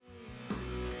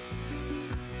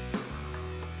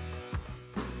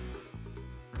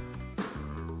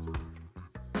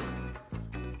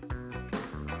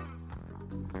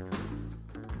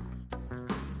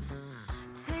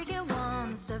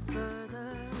step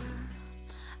further.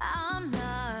 I'm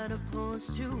not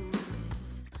opposed to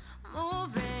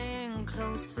moving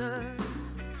closer.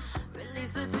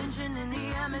 Release the tension in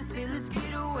the atmosphere. Let's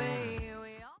get away.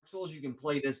 Souls, you can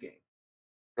play this game.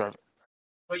 Right.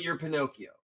 But you're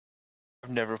Pinocchio. I've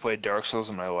never played Dark Souls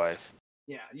in my life.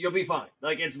 Yeah, you'll be fine.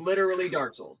 Like, it's literally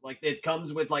Dark Souls. Like, it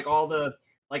comes with, like, all the,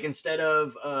 like, instead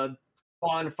of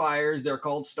bonfires, they're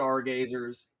called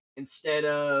stargazers. Instead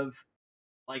of,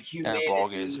 like, humanity, ball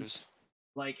gazers.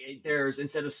 like, there's,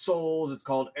 instead of souls, it's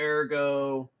called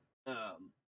ergo.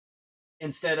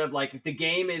 Instead of, like, the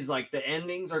game is, like, the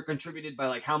endings are contributed by,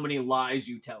 like, how many lies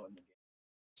you tell in the game.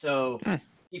 So,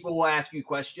 people will ask you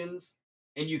questions,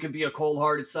 and you can be a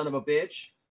cold-hearted son of a bitch,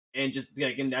 and just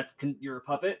like, and you're a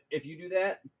puppet if you do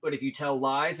that. But if you tell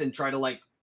lies and try to like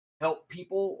help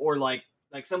people, or like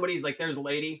somebody's like, there's a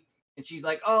lady and she's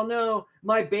like, oh no,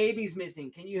 my baby's missing,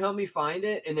 can you help me find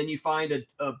it? And then you find a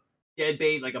dead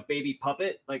baby, like a baby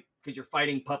puppet, like, because you're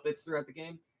fighting puppets throughout the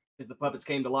game because the puppets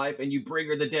came to life, and you bring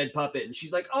her the dead puppet and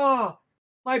she's like, oh,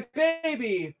 my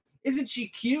baby, isn't she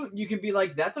cute? And you can be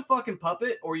like, that's a fucking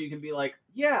puppet. Or you can be like,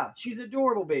 yeah, she's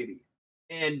adorable baby.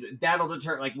 And that'll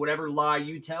determine, like, whatever lie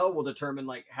you tell will determine,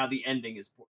 like, how the ending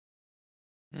is.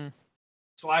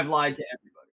 So I've lied to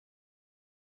everybody.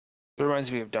 It reminds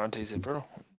me of Dante's Inferno.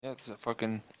 Yeah, it's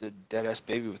a dead ass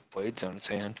baby with blades on its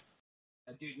hand.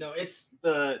 Dude, no, it's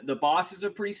the bosses are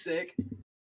pretty sick.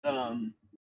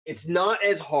 It's not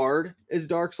as hard as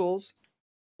Dark Souls,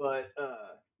 but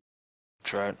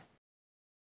Try it.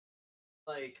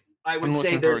 Like, I would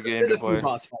say there's a few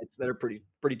boss fights that are pretty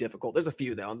difficult. There's a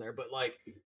few down there, but like,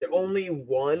 the only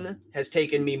one has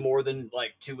taken me more than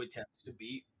like 2 attempts to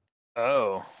beat.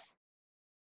 Oh.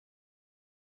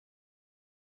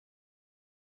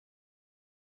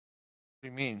 What do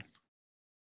you mean?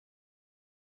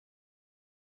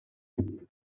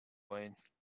 Wayne.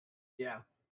 Yeah.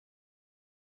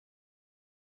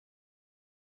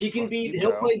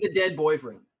 He'll play the dead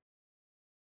boyfriend.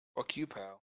 Fuck you,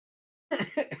 pal.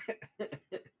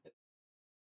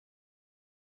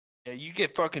 Yeah, you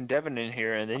get fucking Devin in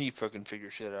here, and then you fucking figure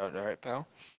shit out, all right, pal?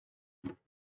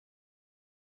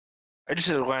 I just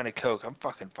had a line of coke. I'm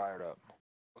fucking fired up.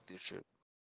 Fuck this shit.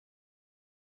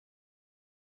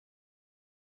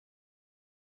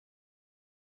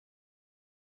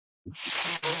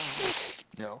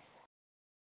 No.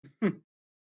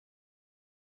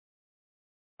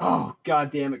 Oh, god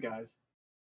damn it, guys.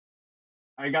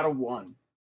 I got a 1.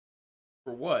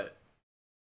 For what?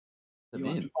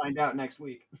 You'll have to find out next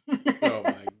week. Oh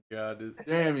my god.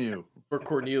 Damn you. For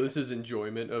Cornelius's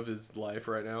enjoyment of his life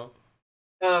right now.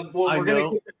 Well, we're going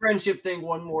to keep the friendship thing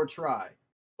one more try.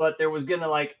 But there was going to,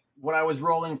 like, what I was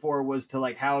rolling for was to,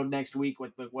 like, how next week,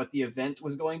 what the event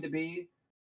was going to be.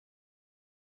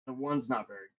 The 1's not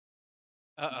very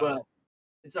good. But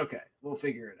it's okay. We'll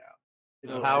figure it out.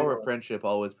 The power of friendship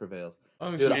always prevails.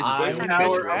 Oh, dude, power of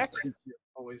friendship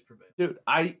always prevails. Dude,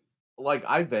 I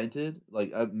vented.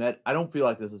 Like, I don't feel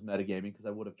like this is metagaming because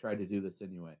I would have tried to do this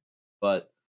anyway.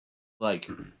 But, like,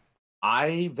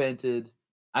 I vented.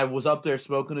 I was up there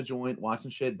smoking a joint, watching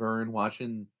shit burn,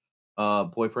 watching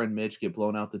boyfriend Mitch get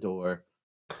blown out the door,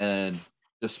 and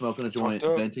just smoking a joint,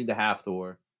 venting to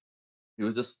Half-Thor.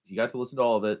 He got to listen to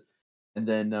all of it. And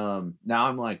then now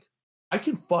I'm like, I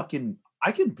can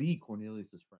be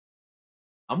Cornelius's friend.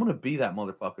 I'm gonna be that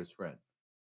motherfucker's friend.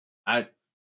 I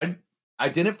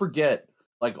didn't forget.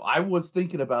 Like, I was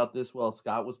thinking about this while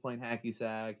Scott was playing hacky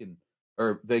sack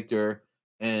or Victor,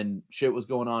 and shit was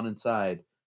going on inside.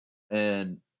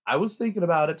 And I was thinking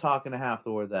about it, talking to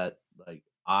Half-Thor, that, like,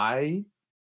 I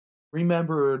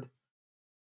remembered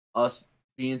us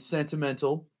being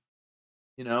sentimental.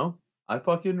 You know, I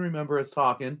fucking remember us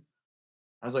talking.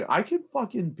 I was like, I can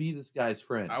fucking be this guy's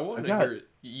friend. I want to hear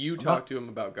you talk to him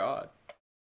about God.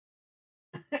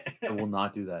 I will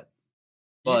not do that.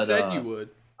 You said you would.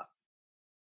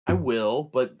 I will,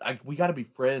 but we got to be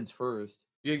friends first.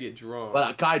 You gotta get drunk.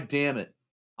 But god damn it,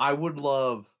 I would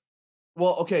love.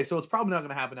 Well, okay, so it's probably not going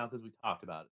to happen now because we talked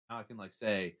about it. Now I can, like,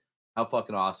 say how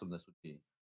fucking awesome this would be.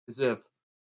 As if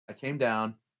I came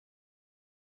down,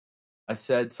 I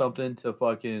said something to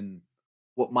fucking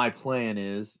what my plan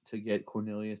is to get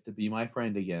Cornelius to be my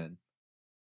friend again.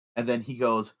 And then he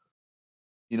goes,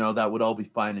 you know, that would all be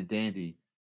fine and dandy,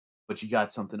 but you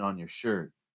got something on your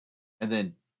shirt. And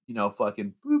then, you know,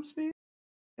 fucking boops me.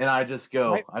 And I just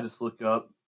go, I just look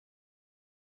up,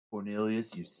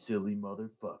 Cornelius, you silly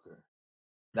motherfucker.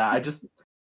 That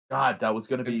that was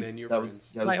going to be,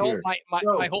 my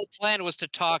whole plan was to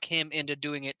talk him into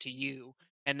doing it to you,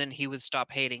 and then he would stop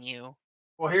hating you.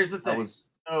 Well, here's the thing.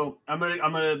 So I'm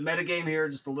gonna metagame here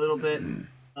just a little bit.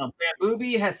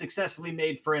 Bamboobie has successfully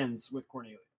made friends with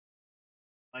Cornelius.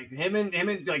 Like him and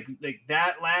like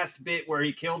that last bit where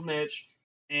he killed Mitch,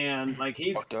 and like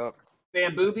Fucked up.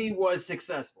 Bamboobie was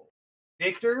successful.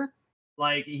 Victor,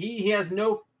 like he has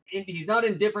no, he's not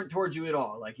indifferent towards you at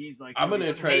all. Like he's like I'm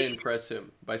gonna try to impress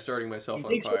him by starting myself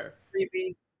on fire.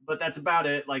 Creepy, but that's about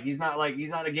it. Like he's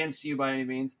not against you by any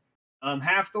means.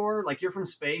 Half Thor, like you're from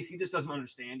space, he just doesn't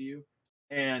understand you,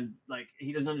 and like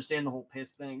he doesn't understand the whole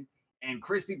piss thing. And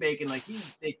Crispy Bacon, like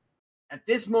at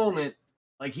this moment,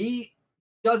 like he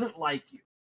doesn't like you,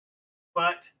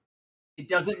 but it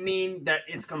doesn't mean that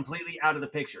it's completely out of the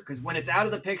picture. Because when it's out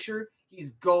of the picture, he's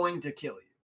going to kill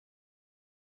you.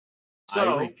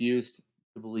 So I refuse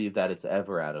to believe that it's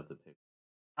ever out of the picture.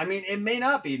 I mean, it may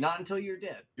not be, not until you're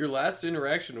dead. Your last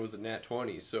interaction was a nat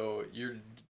 20, so you're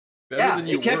better than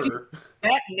you were.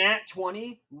 That nat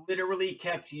 20 literally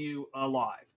kept you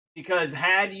alive. Because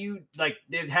had you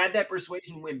had that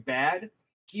persuasion went bad,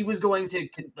 he was going to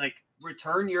like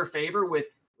return your favor with,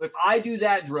 if I do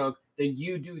that drug, then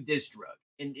you do this drug.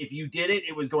 And if you did it,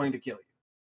 it was going to kill you.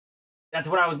 That's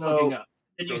what I was looking up.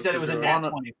 And you said it was a nat 20,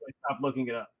 so I stopped looking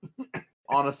it up.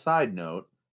 On a side note,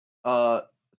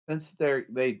 since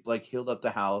they like healed up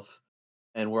the house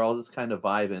and we're all just kind of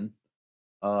vibing,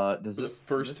 does this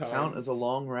count as a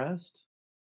long rest?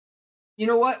 You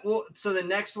know what? Well, so the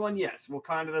next one, yes, we'll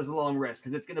count it as a long rest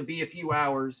because it's going to be a few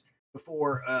hours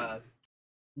before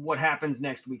what happens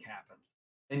next week happens.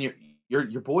 And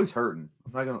your boy's hurting.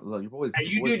 I'm not gonna. Your boy's.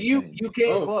 You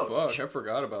came close. Fuck! I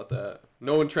forgot about that.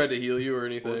 No one tried to heal you or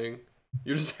anything.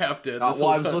 You're just half dead. Well,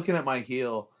 I was looking at my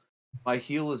heal. My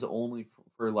heal is only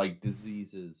for like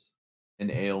diseases and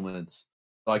ailments,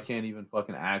 so I can't even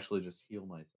fucking actually just heal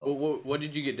myself. Well, what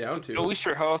did you get down to? At least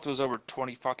your health was over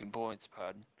 20 fucking points,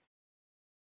 bud.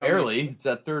 Barely. It's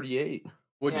at 38.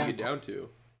 What did you get down to?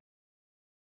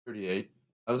 38.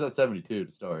 I was at 72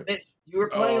 to start. You were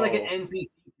playing like an NPC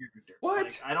character. What?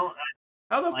 Like, I don't.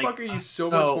 How the fuck are you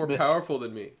so much more powerful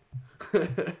than me?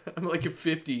 I'm like at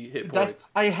 50 hit points.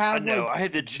 I have I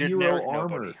had the 0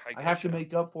 armor. I have to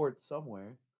make up for it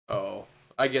somewhere. Oh,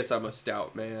 I guess I'm a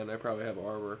stout man. I probably have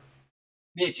armor.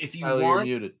 Mitch, if you you're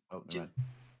muted. Oh,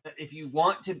 if you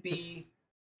want to be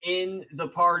in the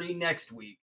party next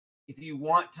week, if you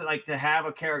want to have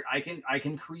a character, I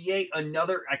can create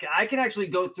another. I can actually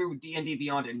go through DnD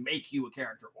Beyond and make you a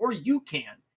character, or you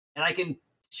can, and I can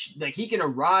he can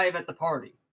arrive at the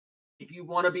party if you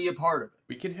want to be a part of it.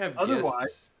 We can have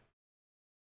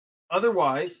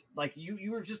Otherwise, like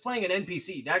you were just playing an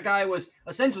NPC. That guy was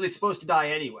essentially supposed to die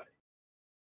anyway.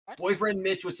 What? Boyfriend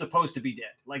Mitch was supposed to be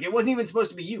dead. Like it wasn't even supposed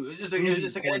to be you. It was just like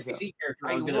an NPC character.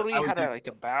 I literally had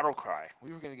a battle cry.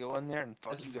 We were gonna go in there and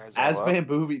fuck you guys as all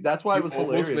Bamboobie. That's why it was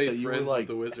hilarious that you were like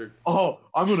the wizard. Oh,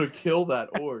 I'm gonna kill that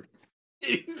orc.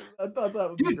 I thought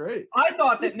that was great. I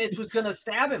thought that Mitch was gonna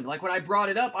stab him. Like when I brought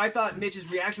it up, I thought Mitch's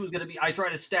reaction was gonna be, I try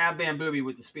to stab Bamboobie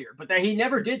with the spear, but that he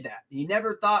never did that. He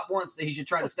never thought once that he should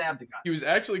try to stab the guy. He was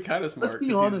actually kind of smart. Let's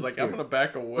be honest. He's like, I'm gonna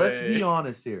back away. Let's be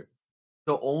honest here.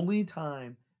 The only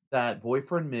time that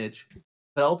boyfriend Mitch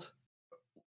felt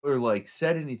or like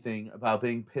said anything about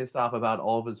being pissed off about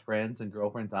all of his friends and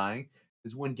girlfriend dying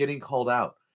is when getting called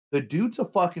out. The dude's a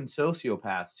fucking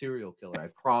sociopath, serial killer. I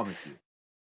promise you.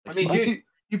 Like, I mean, dude,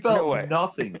 you felt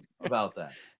nothing about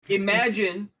that.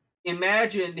 Imagine.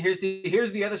 Here's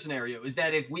the other scenario: is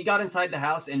that if we got inside the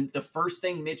house and the first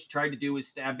thing Mitch tried to do was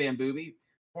stab Bamboobie,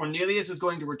 Cornelius was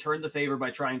going to return the favor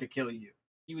by trying to kill you.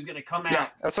 He was going to come out.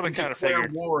 That's what I kind of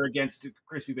figured. War against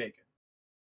Crispy Bacon.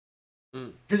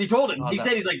 Because he told him,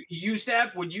 he's like, you stab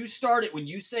when you start it, when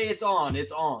you say it's on,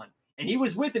 and he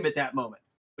was with him at that moment.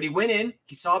 But he went in,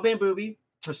 he saw Bamboobie,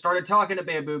 started talking to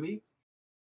Bamboobie.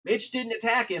 Mitch didn't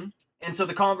attack him, and so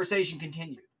the conversation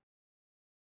continued.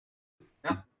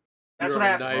 Yeah, that's what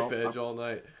happened. Knife edge all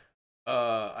night.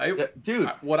 Dude,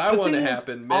 what I want to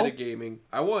happen, metagaming.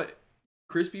 I want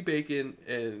Crispy Bacon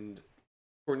and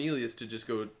Cornelius to just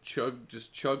go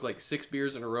chug like 6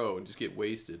 beers in a row and just get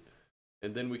wasted,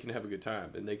 and then we can have a good time.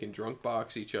 And they can drunk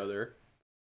box each other.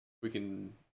 We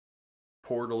can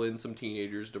portal in some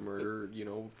teenagers to murder.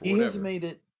 For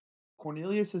whatever.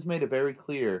 Cornelius has made it very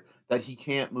clear that he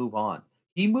can't move on.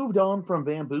 He moved on from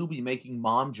Bamboobie making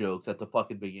mom jokes at the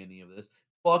fucking beginning of this.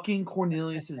 Fucking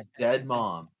Cornelius's dead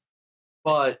mom.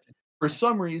 But for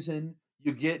some reason,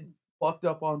 you get fucked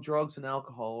up on drugs and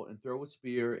alcohol and throw a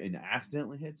spear and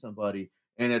accidentally hit somebody,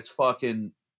 and it's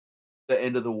fucking the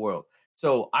end of the world.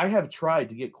 So I have tried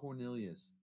to get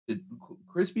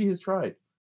Crispy has tried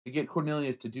to get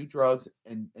Cornelius to do drugs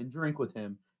and drink with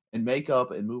him and make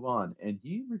up and move on. And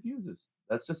he refuses.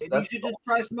 Maybe you should just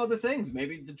try some other things.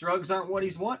 Maybe the drugs aren't what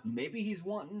he's wanting. Maybe he's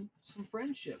wanting some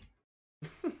friendship.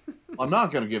 I'm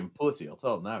not gonna give him pussy. I'll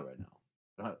tell him that right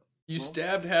now. You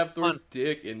stabbed Hafthor's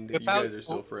dick, and you guys are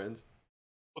still friends.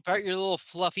 What about your little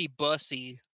fluffy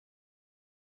bussy?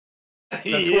 That's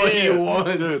what he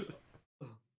wants.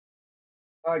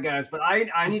 All right, guys, but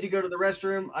I need to go to the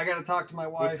restroom. I got to talk to my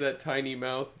wife. What's that tiny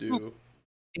mouth do?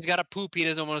 He's got to poop. He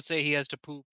doesn't want to say he has to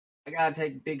poop. I got to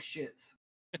take big shits,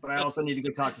 but I also need to go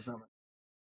talk to someone.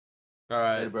 All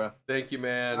right, Later, bro. Thank you,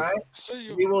 man. All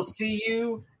right, we will see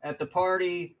you at the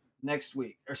party next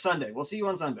week or Sunday. We'll see you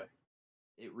on Sunday.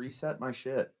 It reset my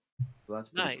shit, so that's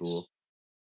pretty Nice. cool.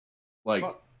 Like,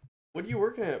 what are you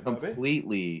working at, Bobby?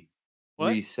 Completely What?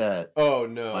 reset. Oh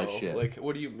no! My shit. Like,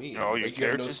 what do you mean? Oh, your like, you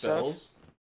have no character stuff? spells?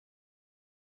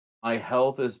 My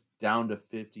health is down to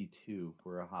 52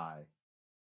 for a high.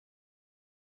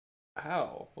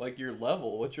 How? Like your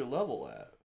level? What's your level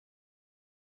at?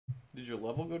 Did your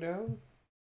level go down?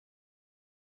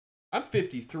 I'm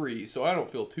 53, so I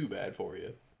don't feel too bad for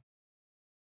you.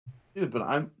 Dude,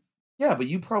 but yeah, but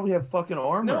you probably have fucking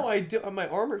armor. No, I do. My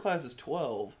armor class is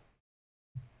 12.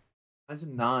 Mine's a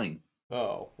 9.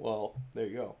 Oh, well, there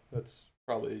you go. That's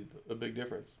probably a big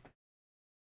difference.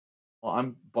 Well,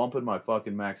 I'm bumping my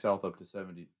fucking max health up to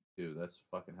 72. That's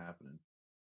fucking happening.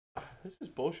 This is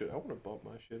bullshit. I want to bump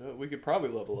my shit up. We could probably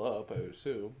level up, I would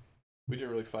assume. We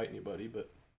didn't really fight anybody,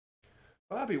 but...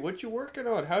 Bobby, what you working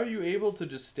on? How are you able to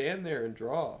just stand there and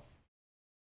draw?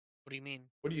 What do you mean?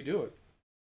 What are you doing?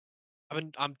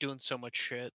 I'm doing so much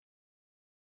shit.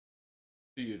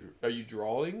 Are you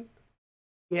drawing?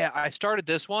 Yeah, I started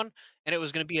this one, and it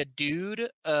was going to be a dude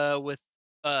with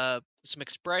some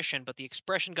expression, but the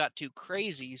expression got too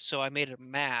crazy, so I made it a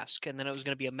mask, and then it was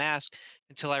going to be a mask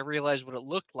until I realized what it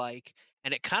looked like,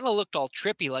 and it kind of looked all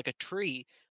trippy like a tree.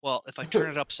 Well, if I turn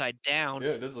it upside down, Yeah,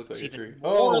 it does look like it's a even tree.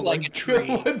 more Oh like my a tree.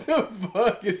 God, what the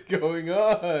fuck is going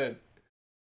on?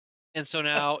 And so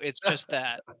now it's just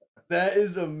that. That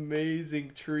is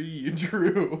amazing tree you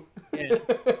drew. Yeah.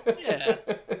 Yeah.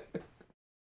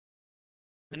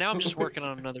 And now I'm just working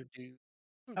on another dude.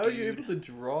 How are you able to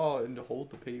draw and to hold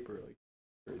the paper like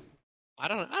crazy? I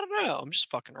don't know. I'm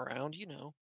just fucking around, you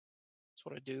know. That's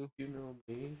what I do. You know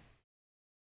me.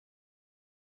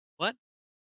 What?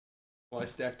 Well, I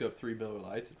stacked up 3 Miller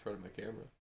Lights in front of my camera.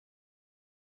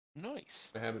 Nice.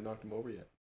 I haven't knocked them over yet.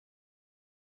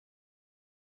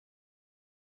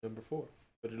 Number 4.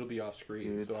 But it'll be off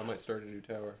screen, Dude. so I might start a new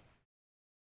tower.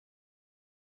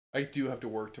 I do have to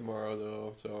work tomorrow,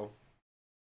 though, so...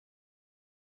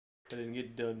 I didn't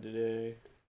get done today.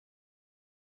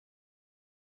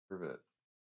 Prove it.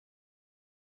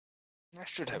 I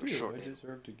should have a short I day.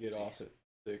 deserve to get off at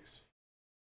 6.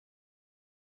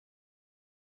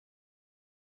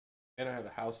 And I have a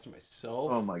house to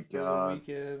myself. Oh my for God. the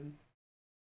weekend.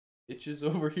 Itches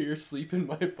over here sleep in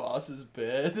my boss's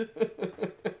bed.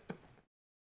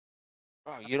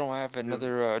 Oh, you don't have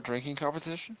another drinking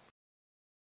competition?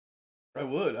 I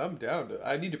would. I'm down to.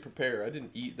 I need to prepare. I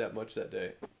didn't eat that much that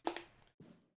day.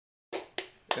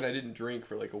 And I didn't drink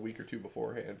for like a week or two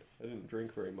beforehand. I didn't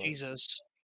drink very much. Jesus.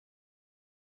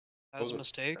 That was a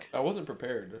mistake. I wasn't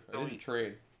prepared. I didn't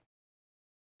train.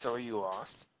 So you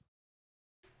lost?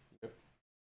 Yep.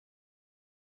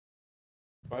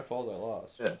 My fault I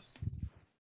lost. Yes.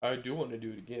 I do want to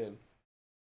do it again.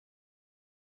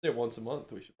 Say once a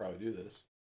month we should probably do this.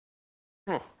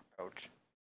 Oh, ouch.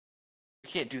 We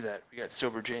can't do that. We got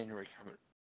Sober January coming.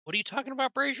 What are you talking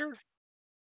about, Brazier?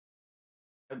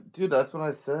 Dude, that's what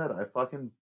I said. I fucking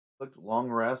took long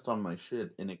rest on my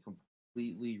shit and it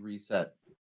completely reset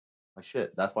my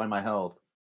shit. That's why my health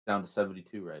is down to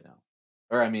 72 right now.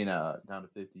 Or I mean down to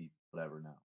 50 whatever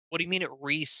now. What do you mean it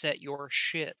reset your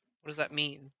shit? What does that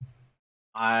mean?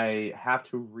 I have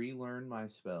to relearn my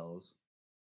spells.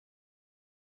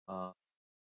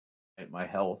 My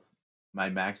health, my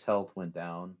max health went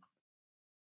down.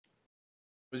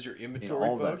 Was your You know, inventory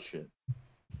all that fucked? shit.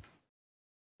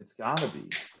 It's gotta be.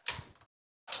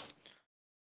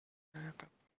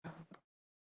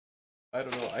 I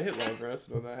don't know. I hit long rest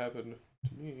when that happened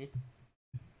to me.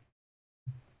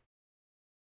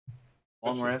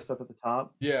 Long rest up at the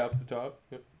top. Yeah, up the top.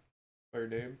 Yep. By your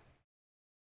name.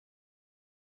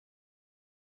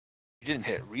 You didn't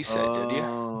hit reset, did you?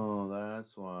 Oh,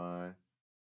 that's why.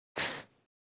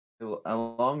 A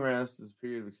long rest is a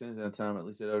period of extended time, at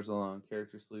least 8 hours long.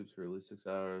 Character sleeps for at least 6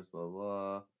 hours, blah,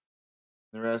 blah.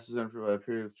 The rest is after by a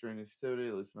period of training activity,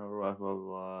 at least an hour, blah, blah,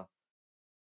 blah.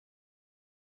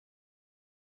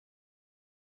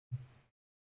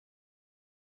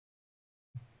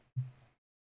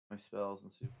 My spells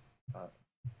and super.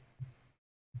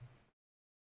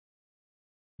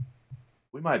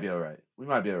 We might be all right. We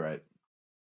might be all right.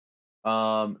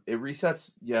 It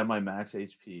resets, yeah, my max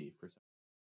HP for some,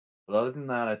 but other than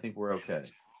that, I think we're okay.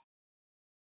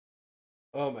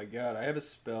 Oh my god, I have a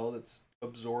spell that's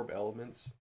absorb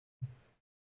elements.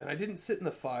 And I didn't sit in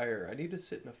the fire. I need to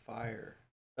sit in a fire.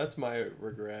 That's my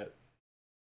regret.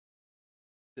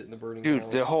 Sit in the burning Dude,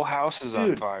 house. the whole house is on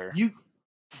Dude, fire. you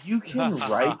can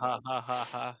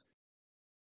right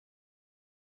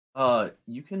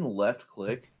you can left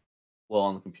click, well,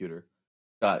 on the computer.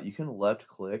 You can left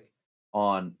click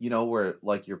on, where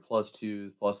like your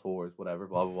 +2s, +4s, whatever,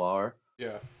 blah blah blah are.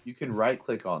 Yeah. You can right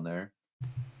click on there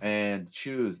and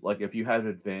choose like if you have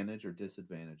advantage or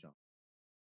disadvantage on.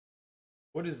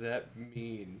 What does that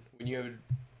mean? When you have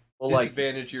Well, like,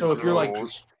 disadvantage, so if you're like,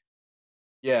 Rolls.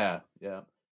 yeah,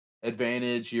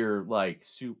 advantage, you're like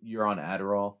you're on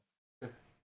Adderall.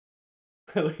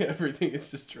 like everything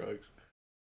is just drugs.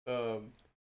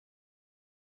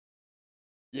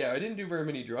 Yeah, I didn't do very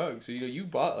many drugs. So you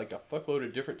bought like a fuckload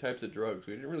of different types of drugs.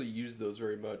 We didn't really use those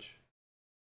very much.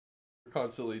 We're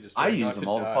constantly just I trying use not them to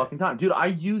all die. the fucking time, dude. I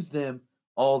use them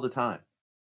all the time.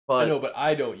 I But know, but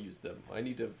I don't use them. I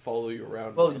need to follow you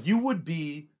around. well, more. you would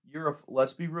be.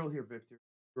 Let's be real here, Victor.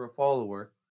 You're a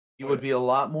follower. You Oh, would yeah. be a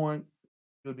lot more. You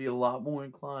would be a lot more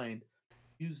inclined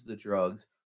to use the drugs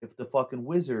if the fucking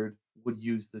wizard would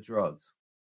use the drugs.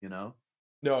 You know.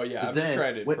 No, yeah, 'Cause I'm just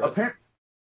trying to impress him.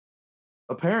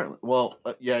 Apparently, well,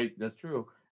 yeah, that's true.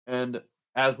 And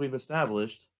as we've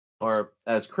established, or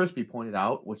as Crispy pointed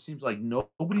out, which seems like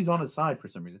nobody's on his side for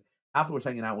some reason. Afterwards,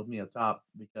 hanging out with me up top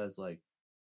because, like,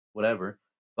 whatever.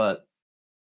 But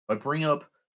if I bring up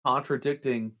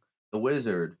contradicting the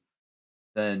wizard,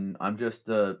 then I'm just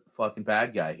the fucking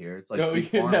bad guy here. It's like No,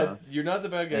 Big Pharma. you're not the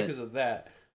bad guy and- because of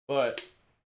that. But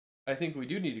I think we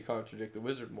do need to contradict the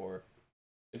wizard more.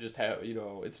 And just have,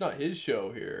 it's not his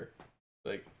show here.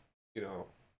 Like,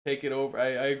 take it over. I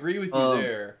agree with you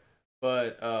there.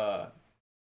 But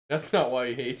that's not why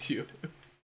he hates you.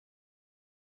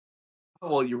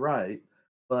 Well, you're right.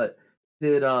 But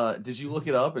did you look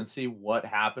it up and see what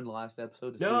happened last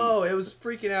episode? No, it was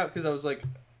freaking out because I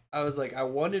was like, I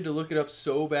wanted to look it up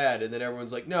so bad, and then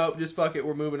everyone's like, nope, just fuck it,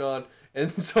 we're moving on. And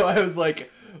so I was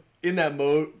like, in that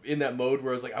mode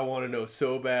where I was like, I want to know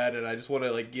so bad, and I just want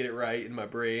to like get it right in my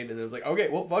brain, and I was like, okay,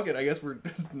 well, fuck it, I guess we're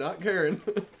just not caring.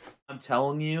 I'm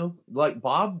telling you, like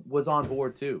Bob was on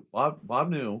board too. Bob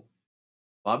knew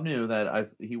that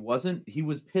he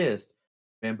was pissed.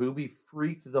 Bambooby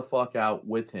freaked the fuck out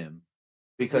with him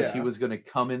because he Yeah. was gonna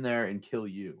come in there and kill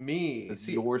you. Me, Because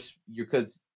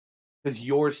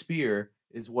your spear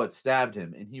is what stabbed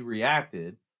him, and he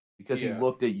reacted because he Yeah.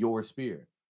 looked at your spear.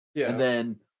 yeah, And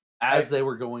then as they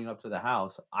were going up to the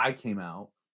house, I came out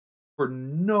for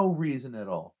no reason at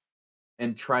all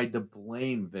and tried to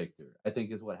blame Victor, I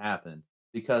think is what happened.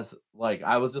 Because like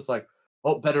I was just like,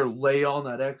 oh, better lay on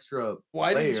that extra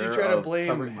why didn't you layer try to of blame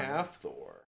covering my half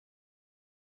Thor?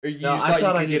 Or you No, just I thought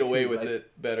thought you I could get did away too. with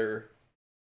it better?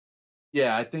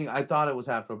 Yeah, I thought it was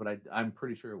half Thor, but I'm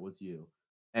pretty sure it was you,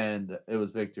 and it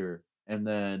was Victor. And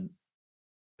then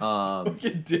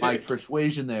Fucking dick. my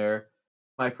persuasion there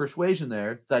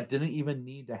that didn't even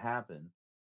need to happen,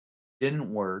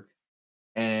 didn't work,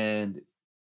 and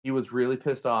he was really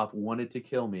pissed off, wanted to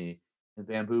kill me, and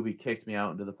Bambooby kicked me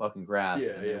out into the fucking grass. Yeah,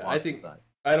 and then yeah. I walked think inside.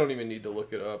 I don't even need to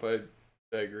look it up. I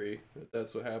agree that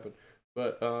that's what happened.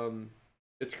 But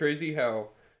it's crazy how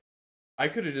I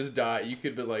could have just died. You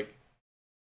could be like,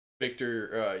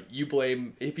 Victor, you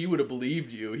blame. If he would have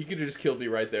believed you, he could have just killed me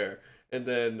right there, and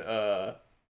then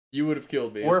you would have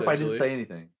killed me. Or if I didn't essentially. say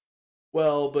anything.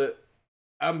 Well, but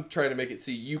I'm trying to make it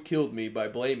see you killed me by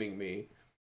blaming me.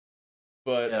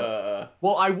 But Yeah.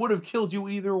 Well, I would have killed you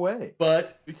either way.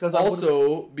 but Because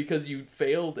also because you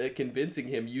failed at convincing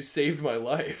him, you saved my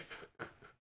life.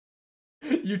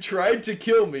 You tried to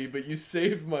kill me, but you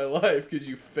saved my life because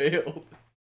you failed.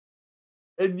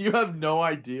 and you have no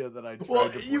idea that I tried Well,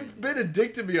 to blame you've been a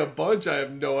dick to me a bunch. I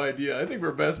have no idea. I think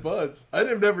we're best buds. I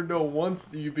have never known once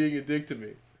you being a dick to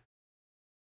me.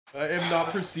 I have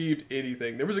not perceived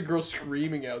anything. There was a girl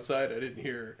screaming outside. I didn't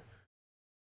hear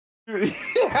her.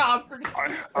 Yeah,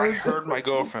 I heard my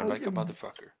girlfriend like a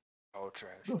motherfucker. Oh,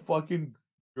 trash. the fucking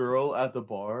girl at the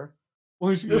bar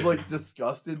when she was like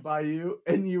disgusted by you,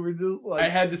 and you were just like, I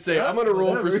had to say, I'm gonna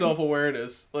roll for whatever.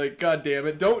 self-awareness. Like, god damn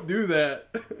it, don't do that.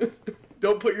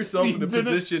 Don't put yourself You in a didn't-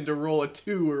 position to roll a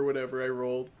 2 or whatever I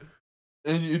rolled.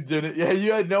 And you didn't. Yeah,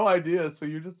 you had no idea. So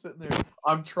you're just sitting there.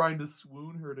 I'm trying to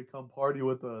swoon her to come party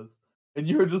with us, and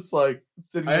you're just like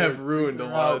sitting I there. have ruined a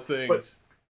freaking lot of out, things.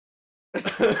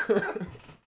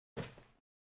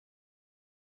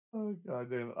 Oh god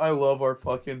damn it! I love our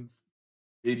fucking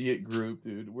idiot group,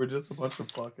 dude. We're just a bunch of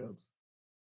fuck ups.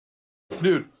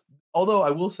 Dude, although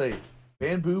I will say,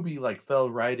 Van Booby like fell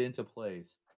right into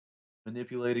place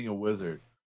manipulating a wizard.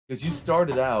 Because you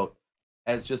started out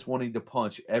as just wanting to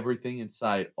punch everything in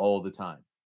sight all the time.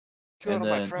 Kill And one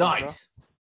of my then friends, bro. nice.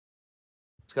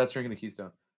 Scott's drinking a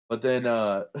Keystone. But then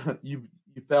you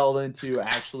fell into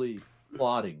actually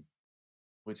plotting,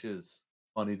 which is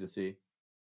funny to see.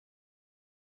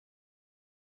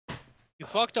 You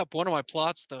fucked up one of my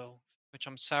plots though, which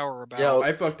I'm sour about. Yeah,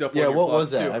 I fucked up. Yeah, on your what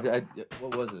was plots, that? too.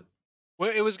 What was it? Well,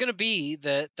 it was gonna be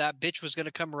that bitch was gonna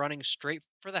come running straight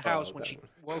for the house when that she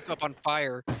one. woke up on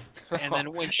fire, and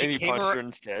then when she and you came punched her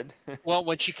instead. well,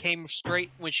 when she came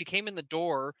in the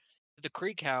door to the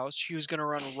Creek house, she was gonna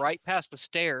run right past the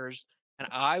stairs, and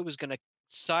I was gonna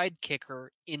sidekick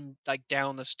her in like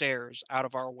down the stairs out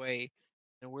of our way,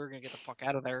 and we were gonna get the fuck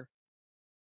out of there.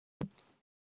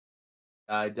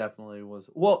 I definitely was.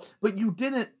 Well, but you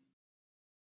didn't,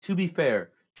 to be fair,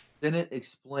 didn't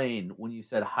explain when you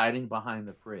said hiding behind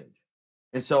the fridge.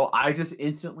 And so I just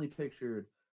instantly pictured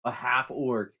a half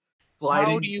orc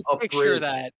sliding How do you a picture fridge.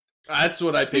 that? That's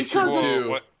what I pictured Because it's- too.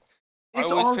 What? I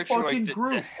It's always our picture fucking like the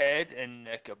group. head and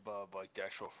neck above like the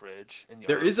actual fridge. And the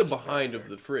There arms is a just behind there. of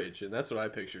the fridge, and that's what I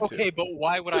pictured Okay, too. but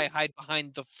why would I hide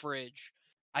behind the fridge?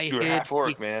 I You're hid half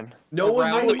orc, man. No one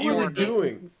knew around what the you were corner.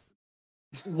 doing.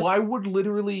 Why would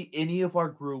literally any of our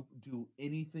group do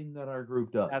anything that our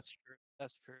group does? That's true.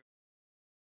 That's true.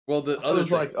 Well, the I other was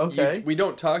thing, like, okay. we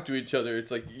don't talk to each other. It's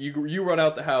like you run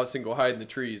out the house and go hide in the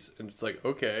trees, and it's like,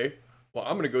 okay, well,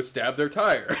 I'm gonna go stab their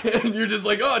tire, and you're just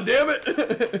like, oh, damn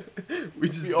it.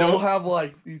 we all have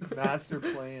like these master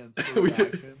plans for We do.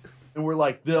 reaction, and we're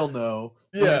like, they'll know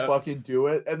when Yeah. we fucking do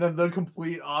it, and then the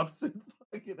complete opposite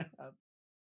fucking happens.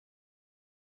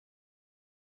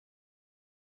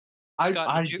 Scott,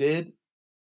 I did you- did.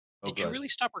 Oh, Did go you ahead. really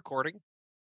stop recording?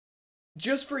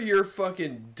 Just for your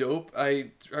fucking dope,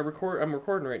 I'm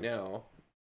recording right now,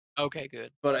 Okay,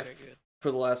 good. but Okay, good.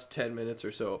 for the last 10 minutes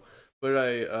or so.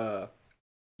 But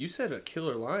you said a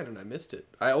killer line and I missed it.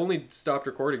 I only stopped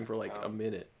recording for like a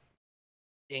minute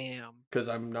Damn. because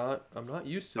I'm not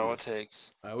used to That's all it this.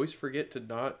 takes. I always forget to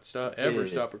not stop Yeah.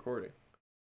 stop recording.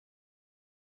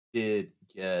 Did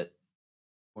get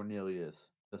Cornelius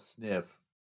to sniff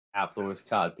Hathor's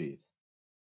codpiece.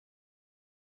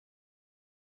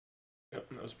 Yep,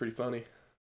 that was pretty funny.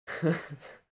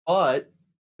 But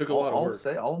Took a lot of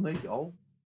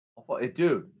work.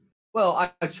 dude. Well,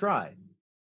 I tried.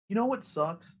 You know what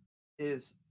sucks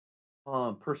is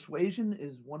persuasion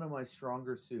is one of my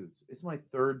stronger suits. It's my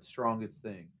third strongest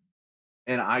thing.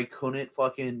 And I couldn't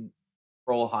fucking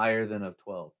roll higher than a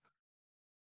 12.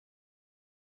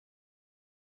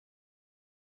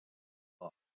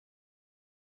 Are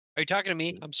you talking to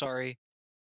me? I'm sorry.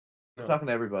 I'm talking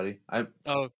to everybody.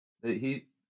 Oh, He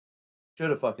should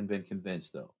have fucking been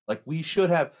convinced though. Like we should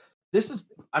have. This is.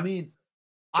 I mean,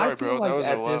 Sorry, I feel bro, that like was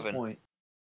at 11.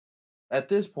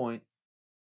 this point,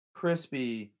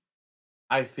 Crispy,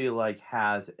 I feel like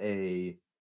has a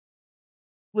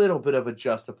little bit of a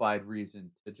justified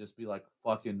reason to just be like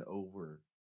fucking over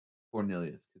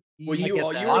Cornelius. Well, I you get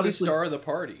were that. the Obviously- star of the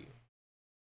party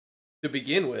to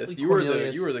begin with. Obviously You were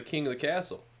Cornelius- the king of the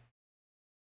castle.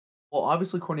 Well,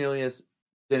 obviously Cornelius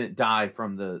didn't die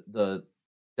from the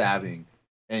stabbing,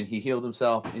 and he healed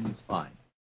himself, and he's fine.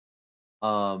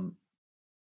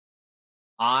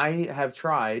 I have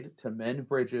tried to mend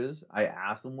bridges. I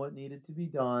asked them what needed to be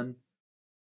done,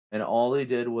 and all they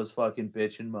did was fucking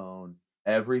bitch and moan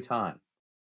every time.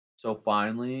 So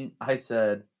finally, I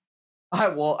said,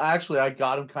 I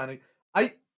got him kind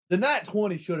of. The nat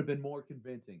 20 should have been more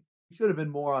convincing. He should have been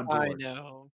more on board. I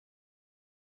know.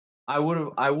 I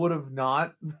would have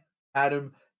not had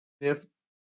him sniff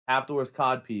Hathor's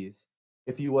codpiece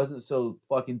if he wasn't so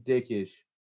fucking dickish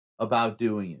about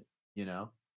doing it. You know,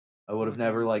 I would have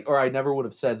never I never would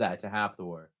have said that to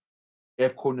Hathor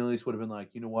if Cornelius would have been like,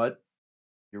 you know what,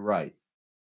 you're right.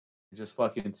 He just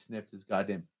fucking sniffed his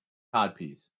goddamn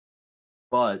codpiece.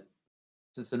 But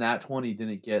since the nat 20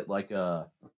 didn't get like a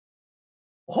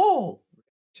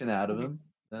reaction out of him,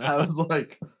 then I was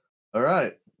like, all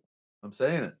right, I'm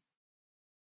saying it.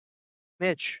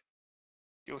 Mitch,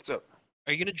 Yo, what's up?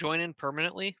 are you gonna join in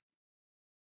permanently?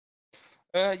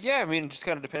 Yeah, I mean, it just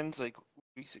kind of depends, like, what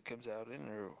weeks it comes out in,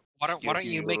 or Why just don't give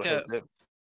you a make little a heads up.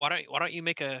 why don't you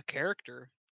make a character?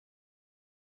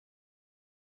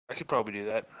 I could probably do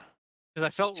that.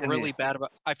 Because Send me-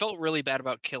 I felt really bad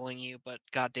about killing you, but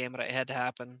god damn it, it had to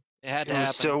happen. It had to It was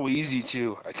happen. so easy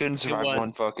too. I couldn't survive was.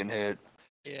 one fucking hit.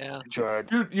 Yeah. I tried.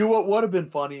 Dude, you know what would have been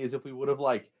funny is if we would have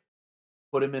like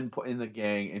put him in the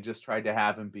gang and just tried to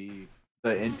have him be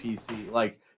the NPC,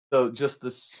 like just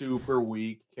the super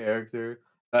weak character.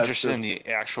 That's Interested in just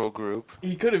the actual group.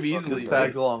 He could have easily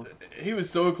tags along. He was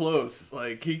so close.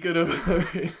 Like he could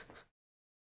have.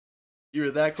 You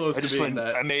were that close I to just being went.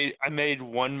 that. I made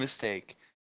one mistake.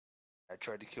 I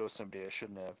tried to kill somebody I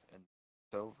shouldn't have, and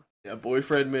it's over. Yeah,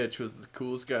 boyfriend Mitch was the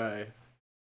coolest guy.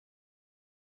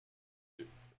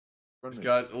 Just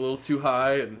got a little too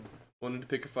high and wanted to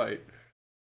pick a fight.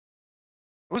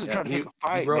 I wasn't Yeah, trying to pick a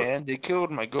fight, man. They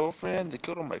killed my girlfriend. They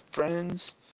killed all my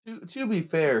friends. To be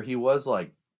fair, he was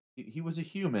like he was a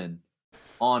human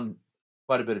on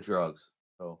quite a bit of drugs.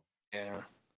 So Yeah.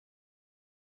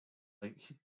 like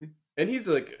And he's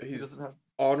he doesn't have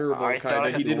honorable I kind thought I of.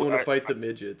 He had didn't to- want to I- fight the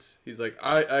midgets. He's like,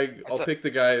 I'll thought- pick the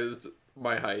guy who's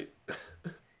my height.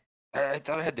 I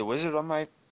thought I had the wizard on my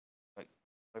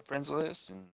friends list,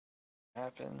 and it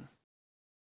happened.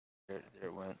 There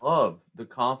it went. love the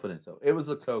confidence of it was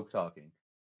the coke talking.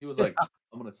 He was like,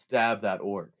 I'm gonna stab that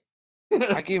orc.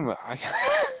 I gave him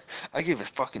I gave a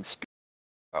fucking speech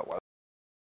about what.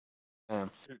 I'm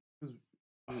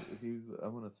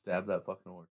gonna stab that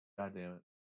fucking orc. God damn it.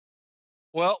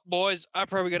 Well, boys, I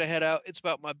probably gotta head out. It's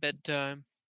about my bedtime.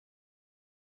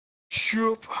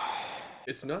 Shoop.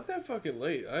 It's not that fucking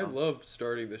late. I love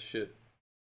starting this shit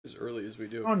as early as we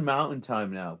do. We're on mountain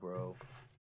time now, bro.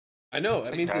 I know. It's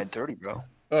I like mean, 9:30, bro.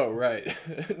 Oh right.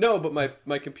 No, but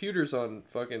my computer's on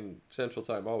fucking Central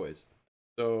Time always.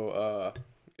 So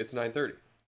it's 9:30,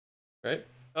 right?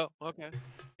 Oh, okay.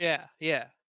 Yeah, yeah.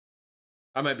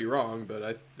 I might be wrong, but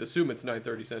I assume it's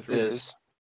 9:30 Central. It is.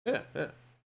 Yeah.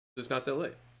 It's not that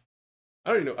late.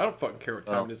 I don't even know. I don't fucking care what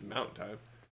time Oh. it is Mountain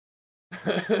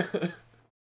Time.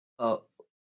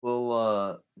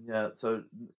 Yeah, so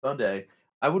Sunday,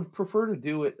 I would prefer to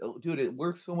do it. Dude, it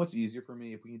works so much easier for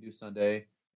me if we can do Sunday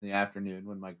in the afternoon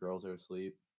when my girls are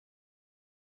asleep.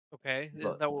 Okay. Is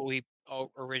But- that what we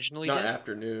originally Not did?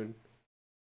 afternoon.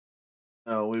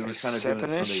 No, we were Like kind of doing it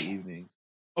Sunday 7-ish? evening,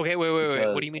 Okay, wait. What do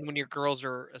you because- mean when your girls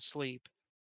are asleep?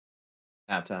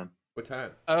 nap time. What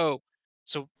time? Oh,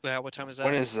 so what time is that?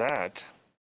 When is that?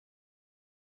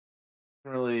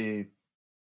 Generally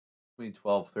between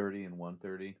 12:30 and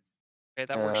 1:30. Okay,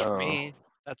 that works for Oh. me.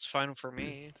 That's fine for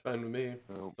me. It's fine with me.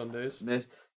 Nope. Some days.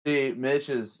 Mitch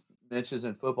is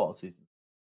in football season.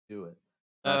 Do it.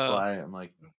 That's why I'm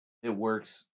like, it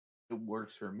works. It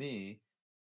works for me,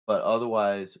 but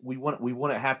otherwise, we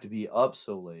wouldn't have to be up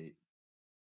so late.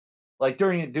 Like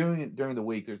doing it during the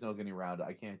week, there's no getting around it.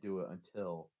 I can't do it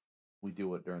until we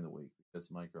do it during the week because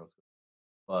my girls.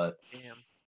 But Damn.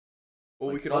 Well,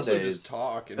 we like could also Sundays, just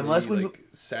talk and unless maybe we- like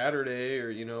Saturday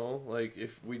or like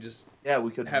if we just yeah, we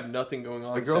could have nothing going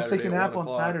on. My girls Saturday take a at nap 1 on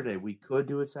o'clock. Saturday. We could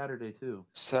do it Saturday too.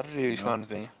 Saturday would be know? fun with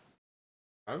me.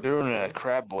 I'm- They're doing a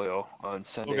crab boil on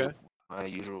Sunday Okay. with my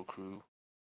usual crew.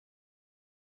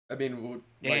 I mean, we'll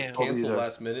Damn. like cancel Either.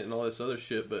 last minute and all this other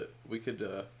shit, but we could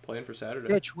plan for Saturday.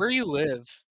 Mitch, where you live?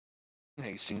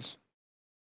 Hastings,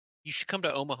 You should come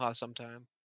to Omaha sometime.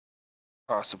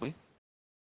 possibly.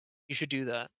 You should do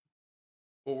that.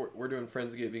 Well, we're doing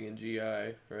Friendsgiving in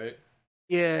GI, right?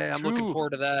 Yeah, I'm looking True.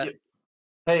 forward to that. Yeah.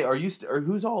 Hey, are you? Or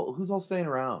who's all staying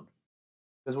around?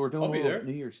 Because we're doing I'll a be little there.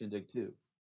 New Year's shindig too.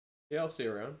 Yeah, I'll stay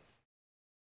around.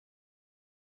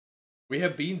 We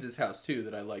have Beans' house too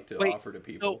that I like to Wait, offer to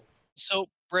people. So,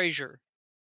 Brazier.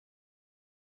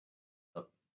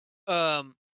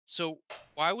 So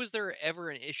why was there ever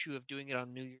an issue of doing it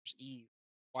on New Year's Eve?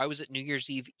 Why was it New Year's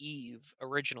Eve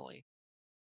originally?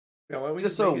 Yeah, why don't we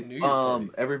Just make so it New Year's party?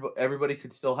 everybody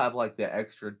could still have like the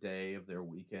extra day of their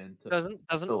weekend. Doesn't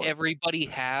like- everybody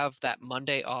have that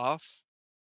Monday off?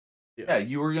 Yeah,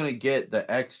 you were gonna get the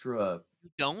extra. You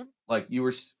don't? Like you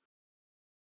were.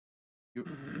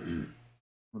 I'm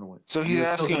gonna wait. So You he's were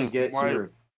still gonna asking get. So why.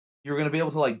 you were gonna be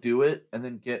able to like do it and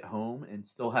then get home and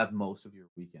still have most of your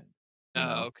weekend. you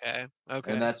know? Oh, okay.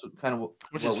 Okay. And that's kind of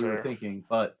Which what is we were fair. thinking.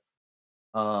 But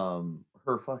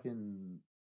her fucking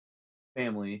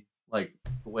family, like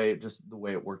the way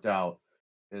it worked out,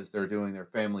 is they're doing their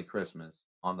family Christmas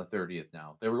on the 30th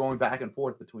now. They were going back and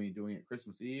forth between doing it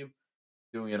Christmas Eve,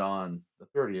 doing it on the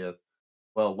 30th.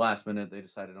 Well, last minute they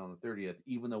decided on the 30th,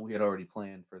 even though we had already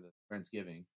planned for the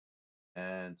Friendsgiving.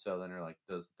 And so then they're like,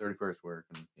 does the 31st work?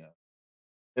 And yeah.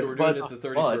 So we're doing it the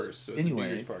 31st, so it's a New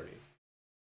Year's anyway, party.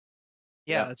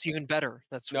 yeah, yeah. that's even better.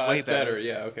 That's No, way that's better.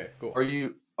 Yeah, okay, cool.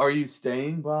 Are you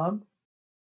staying, Bob?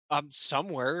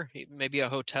 Somewhere, maybe a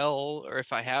hotel, or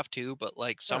if I have to, but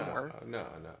like somewhere. No.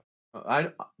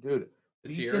 Dude, Is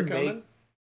we Sierra can make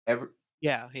coming?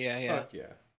 Yeah. Fuck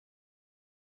yeah.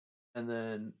 And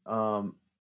then,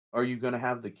 are you gonna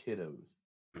have the kiddos?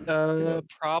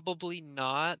 Probably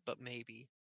not, but maybe.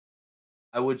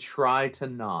 I would try to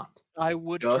not. I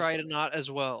would Just- try to not as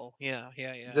well. Yeah.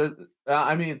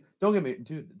 I mean, don't get me,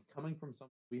 dude. Coming from some,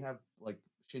 we have like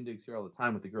shindigs here all the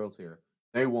time with the girls here.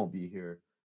 They won't be here,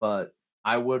 but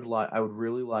I would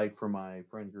really like for my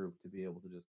friend group to be able to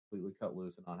just completely cut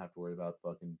loose and not have to worry about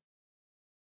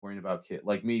worrying about kids.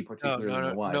 Like me, particularly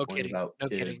my wife, no worrying kidding, about no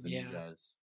kids kidding, and yeah. you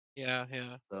guys.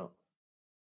 Yeah. So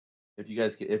if you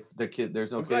guys, if the kid,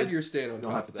 there's no I'm kids, glad you're staying on you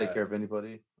don't top have to of take that. care of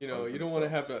anybody. You know, you don't want to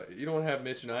have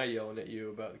Mitch and I yelling at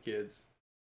you about the kids.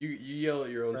 You yell at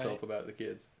your own Right. self about the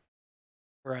kids.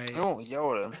 Right. I won't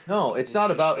yell at him. No, it's not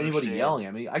Just about anybody understand. yelling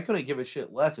at me. I couldn't give a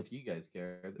shit less if you guys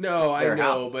care. No, It's I their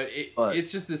know, house. but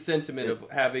it's just the sentiment of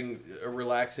having a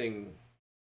relaxing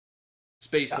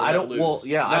space to I let don't. loose. Well,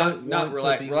 yeah, I don't not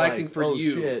want to be relaxing like, for oh,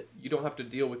 you. Shit. You don't have to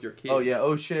deal with your kids. Oh yeah.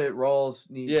 Oh shit. Rawls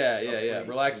needs. Yeah. upgrade.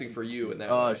 Relaxing for you in that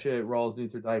Oh way. shit. Rawls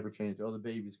needs her diaper change. Oh, the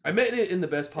baby's. I meant it in the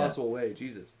best possible way.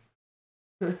 Jesus.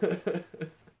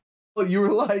 Well, you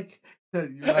were like.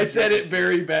 I said it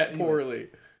very poorly.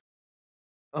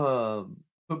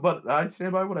 But I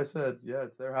stand by what I said. Yeah,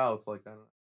 it's their house. Like I don't.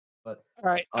 But All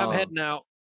right, I'm heading out.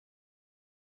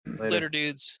 later. Later,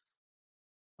 dudes.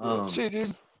 See you,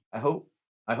 dude. I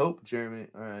hope Jeremy.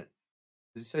 All right.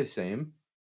 Did you say same?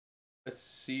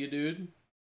 See you, dude.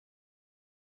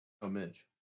 Oh, Mitch.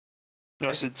 No,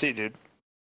 I said see you, dude.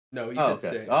 No, you Oh,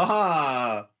 said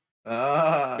okay.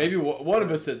 same. Maybe one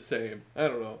of us said same. I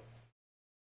don't know.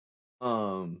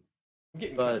 I'm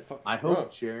getting kinda But fucking I hope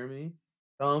drunk. Jeremy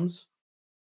comes,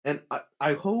 and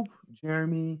I hope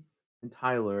Jeremy and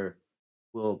Tyler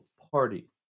will party.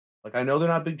 Like I know they're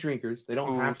not big drinkers; they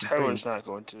don't Ooh, have to Tyler's drink. not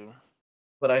going to.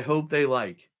 But I hope they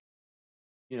want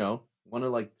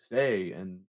to stay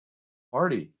and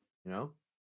party. Because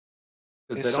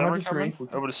Is they don't Summer have to coming?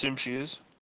 drink. I would assume she is.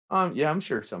 Yeah, I'm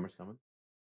sure Summer's coming.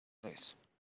 Nice.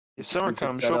 If Summer We could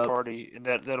comes, set she'll up- party, and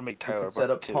that'll make We Tyler could set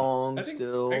up too. Pong I think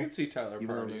still. I could see Tyler even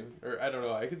though partying, or I don't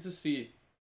know. I could just see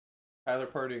Tyler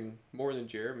partying more than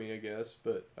Jeremy, I guess.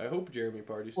 But I hope Jeremy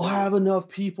parties. We'll too. have enough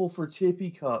people for Tippy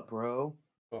Cup, bro.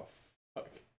 Oh fuck!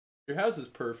 Your house is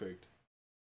perfect.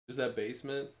 Just that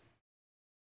basement.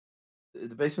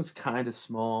 The basement's kind of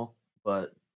small,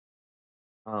 but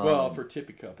Well, for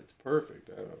Tippy Cup, it's perfect.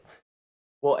 I don't know.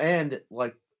 well, and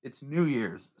it's New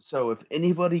Year's, so if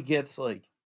anybody gets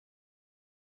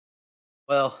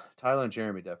Tyler and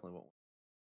Jeremy definitely won't.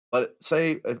 But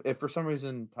say if for some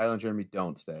reason Tyler and Jeremy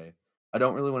don't stay, I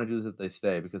don't really want to do this if they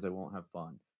stay because they won't have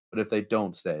fun. But if they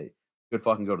don't stay, could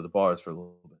fucking go to the bars for a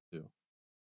little bit too.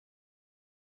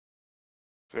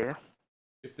 Fair.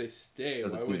 If they stay,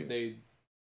 'Cause why it's wouldn't New they?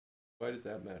 Why does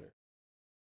that matter?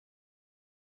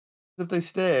 If they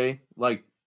stay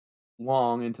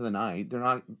long into the night,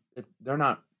 they're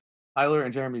not Tyler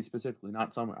and Jeremy specifically,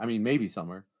 not Summer. I mean, maybe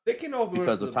Summer. They can all go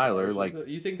Because out to of the Tyler, bars with us.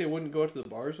 You think they wouldn't go out to the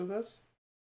bars with us?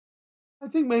 I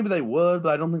think maybe they would,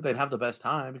 but I don't think they'd have the best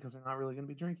time because they're not really going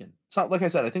to be drinking. It's not like I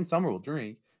said. I think Summer will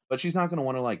drink, but she's not going to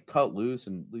want to cut loose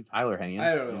and leave Tyler hanging.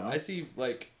 I don't know. I see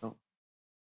Oh.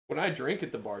 when I drink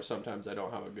at the bar, sometimes I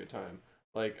don't have a good time.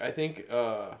 I think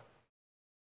I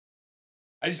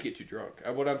just get too drunk.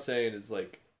 What I'm saying is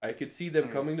I could see them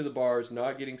coming to the bars,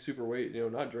 not getting super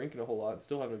not drinking a whole lot, and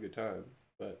still having a good time.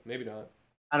 But maybe not.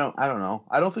 I don't know.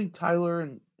 I don't think Tyler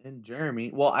and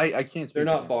Jeremy. Well, I can't. Speak They're for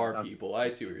not them. bar people. I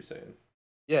see what you're saying.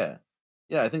 Yeah,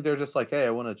 I think they're just hey,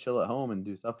 I want to chill at home and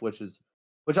do stuff, which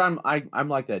I'm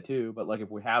like that too. But if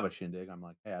we have a shindig, I'm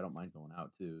hey, I don't mind going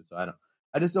out too. So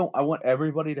I want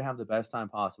everybody to have the best time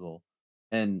possible,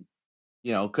 and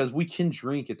because we can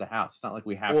drink at the house. It's not like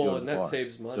we have to go to and the that bar.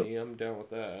 saves money. So, I'm down with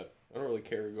that. I don't really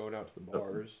care going out to the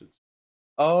bars. It's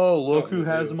look something who to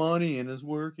has do. money and is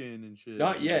working and shit.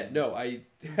 Not yet. No, I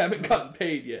haven't gotten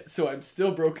paid yet, so I'm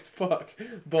still broke as fuck.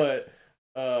 But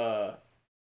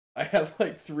I have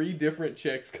 3 different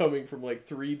checks coming from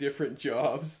 3 different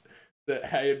jobs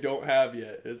that I don't have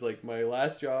yet. It's my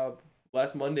last job.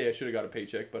 Last Monday I should have got a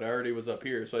paycheck, but I already was up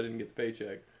here, so I didn't get the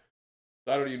paycheck.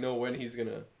 So I don't even know when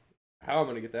how I'm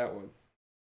gonna get that one.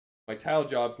 My tile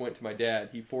job went to my dad.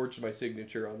 He forged my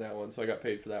signature on that one, so I got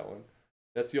paid for that one.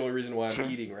 That's the only reason why I'm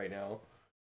eating right now.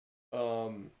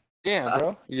 Damn,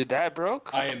 bro. You're that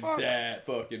broke? What I the am fuck? that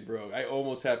fucking broke. I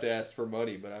almost have to ask for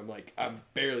money, but I'm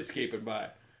barely scraping by.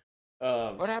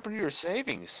 What happened to your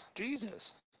savings?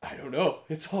 Jesus. I don't know.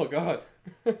 It's all gone.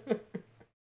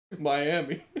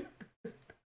 Miami.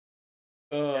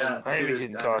 Miami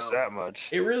didn't cost that much.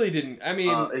 It really didn't. I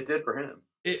mean, it did for him.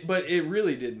 But it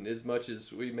really didn't as much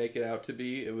as we make it out to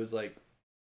be. It was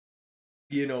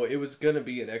it was gonna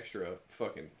be an extra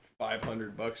fucking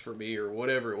 $500 for me or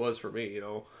whatever it was for me,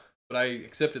 But I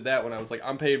accepted that when I was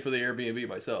I'm paying for the Airbnb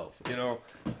myself,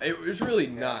 It was really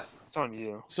not It's on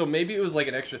you. So maybe it was like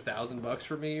an extra $1,000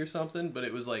 for me or something, but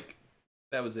it was like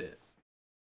that was it.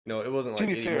 No, it wasn't To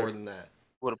like be any fair, more than that.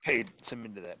 Would have paid some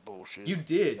into that bullshit. You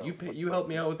did. No, You helped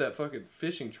me out with that fucking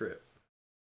fishing trip.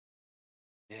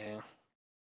 Yeah.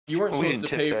 You weren't Well, we supposed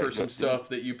to didn't tip pay that for some good, stuff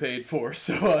that you paid for,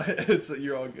 so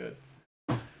you're all good.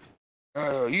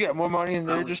 Oh, you got more money in I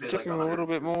there, only just paid tip like him a little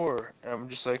 100. bit more. And I'm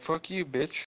just like, fuck you,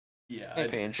 bitch. Yeah, I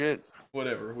ain't paying shit.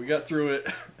 whatever. We got through it.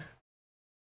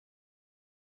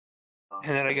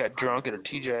 And then I got drunk at a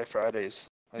TGI Fridays.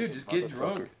 Like Dude, a just get motherfucker.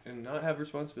 drunk and not have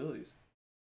responsibilities.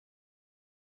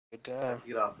 Good I time. have to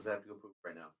get off because I have to go poop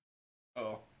right now.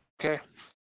 Oh. Okay.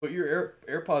 Put your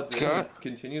AirPods in Scott? and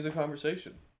continue the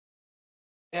conversation.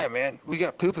 Yeah, man. We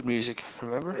got pooping music,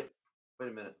 remember? Wait a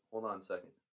minute. Hold on a second.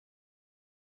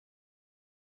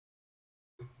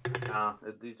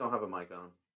 These don't have a mic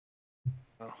on.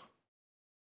 Oh.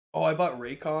 Oh, I bought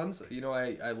Raycons. You know,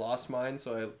 I lost mine,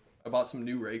 so I bought some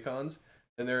new Raycons,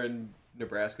 and they're in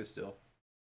Nebraska still.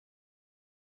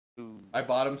 Ooh. I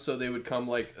bought them so they would come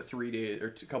like 3 days or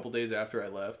a couple days after I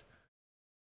left.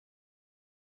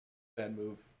 Bad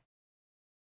move.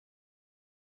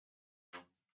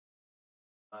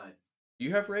 Hi. Do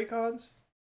you have Raycons?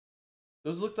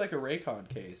 Those looked like a Raycon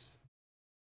case.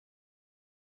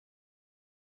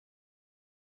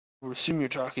 We'll assume you're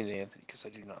talking to Anthony because I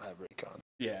do not have Raycon.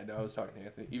 Yeah, no, I was talking to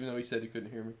Anthony, even though he said he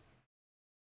couldn't hear me.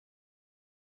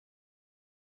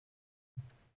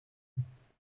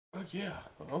 Oh yeah,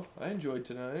 well, I enjoyed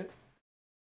tonight.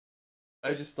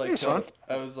 I just like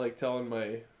I was like telling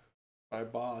my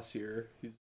boss here.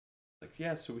 He's like,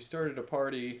 yeah, so we started a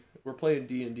party. We're playing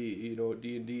DnD. You know what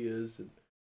DnD is. And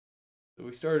so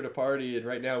we started a party, and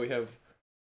right now we have a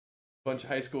bunch of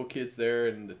high school kids there,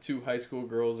 and the 2 high school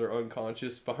girls are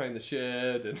unconscious behind the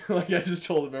shed. And like I just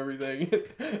told him everything.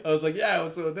 I was like, yeah,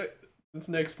 so this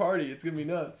next party, it's gonna be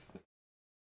nuts.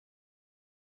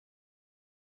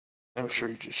 I'm sure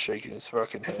he's just shaking his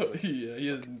fucking head. Yeah, he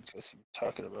isn't. Because he was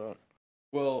talking about.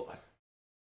 Well,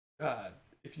 God,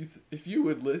 if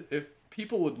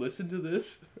people would listen to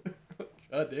this,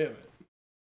 God damn it,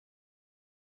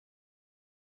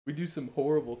 we do some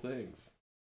horrible things,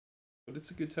 but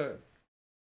it's a good time.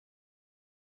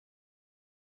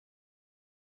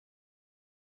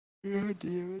 God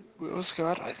damn it. Well,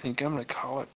 Scott, I think I'm gonna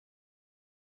call it.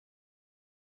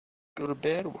 Go to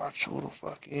bed, watch a little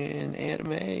fucking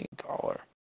anime, and call her.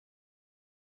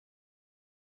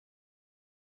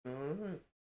 Alright.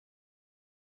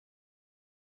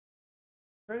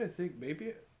 Trying to think,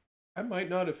 maybe I might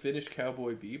not have finished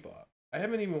Cowboy Bebop. I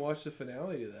haven't even watched the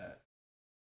finale of that.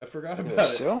 I forgot about it.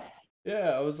 Still? Yeah,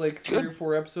 I was like 3 Good. or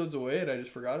 4 episodes away, and I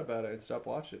just forgot about it and stopped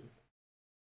watching.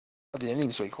 The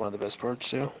ending's like one of the best parts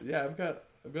too. Yeah, I've got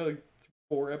like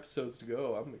 4 episodes to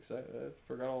go. I'm excited. I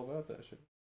forgot all about that shit.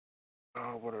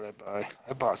 Oh, what did I buy?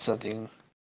 I bought something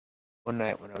one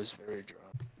night when I was very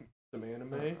drunk. Some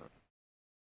anime.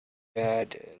 Yeah, I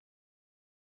did.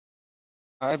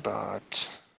 I bought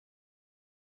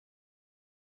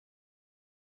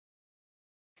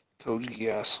Code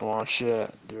Geass launched the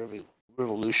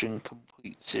Revolution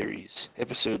Complete Series,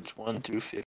 episodes 1 through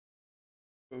 50.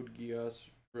 Code Geass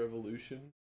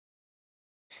Revolution.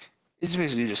 It's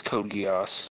basically just Code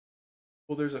Geass.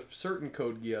 Well, there's a certain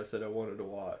Code Geass that I wanted to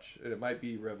watch, and it might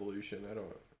be Revolution. I don't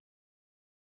know.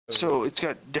 So it's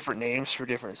got different names for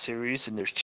different series, and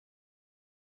there's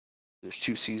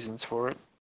 2 seasons for it.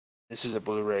 This is a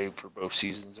Blu-ray for both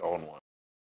seasons all in one.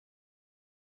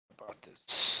 I bought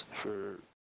this for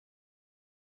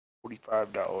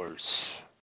 $45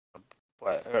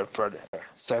 on Friday,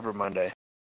 Cyber Monday.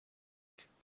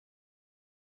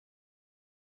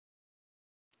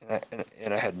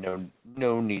 And I had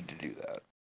no need to do that.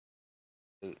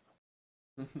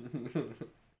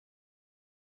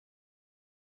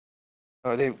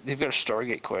 Oh, they've got a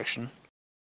Stargate collection.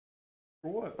 For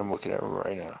what? I'm looking at them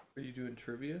right now. Are you doing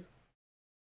trivia?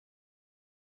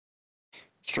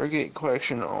 Stargate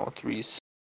collection, all 3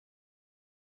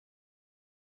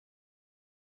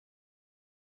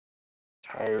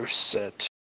 entire set,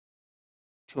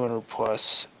 200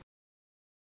 plus.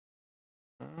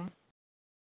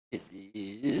 It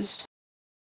is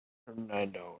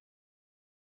 $9.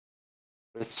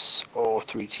 It's all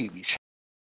 3 TV shows.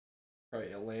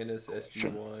 Right, Atlantis,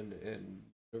 SG1, and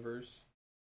Universe.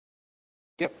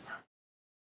 Yep.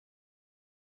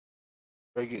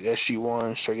 Stargate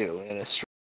SG1, Stargate Atlantis.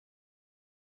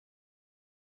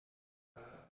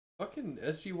 Fucking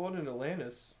SG1 and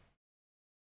Atlantis.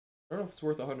 I don't know if it's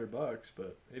worth $100,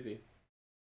 but maybe.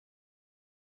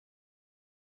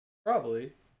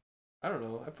 Probably. I don't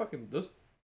know. Those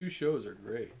 2 shows are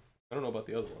great. I don't know about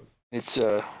the other one. It's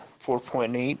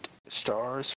 4.8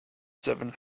 stars.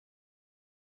 7.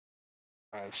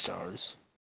 5 stars.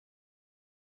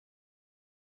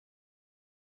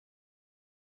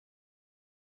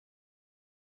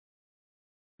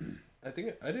 I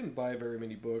think I didn't buy very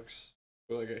many books,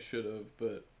 like I should have,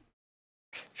 but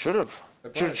Should have. I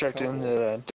bought Should a have checked in couple.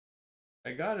 the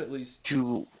I got at least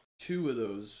two. two of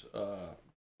those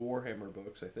Warhammer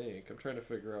books, I think. I'm trying to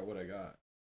figure out what I got.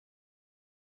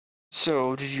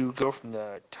 So did you go from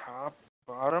the top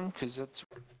bottom? Because that's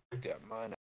got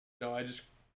mine. No, I just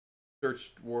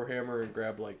searched Warhammer and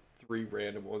grabbed like 3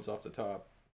 random ones off the top.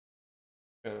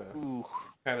 Ooh,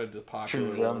 Kind of the popular shouldn't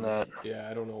have done ones. that. Yeah,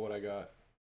 I don't know what I got.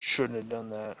 Shouldn't have done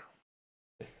that.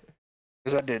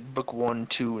 Because I did book 1,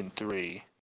 2, and 3.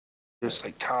 There's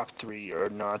like top 3 are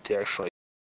not the actual.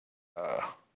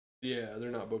 Yeah, they're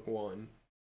not book 1.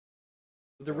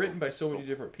 But they're written by so many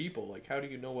different people. Like, how do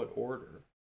you know what order?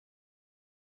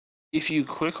 If you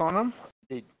click on them,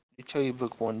 they tell you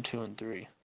book 1, 2, and 3.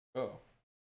 Oh.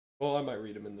 Well, I might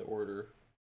read them in the order.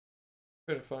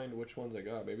 I'm trying to find which ones I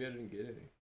got. Maybe I didn't get any.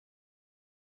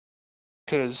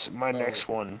 Because my next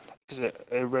okay. one, because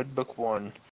I read book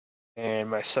 1, and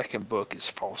my second book is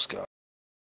False God.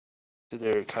 So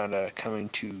they're kind of coming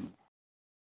to.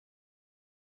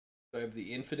 I have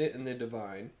the Infinite and the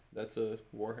Divine. That's a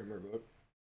Warhammer book.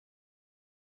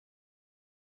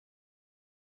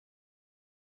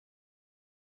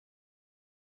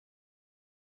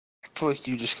 I feel like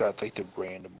you just got like the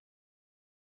random.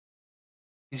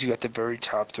 Because you got the very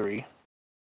top 3.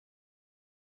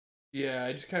 Yeah,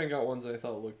 I just kind of got ones I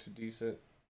thought looked decent.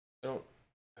 I've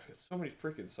got so many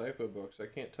freaking Sypho books, I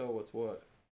can't tell what's what.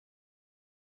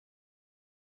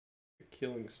 The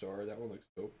Killing Star, that one looks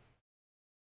dope.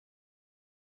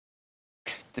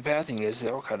 The bad thing is they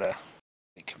all kind of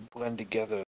can blend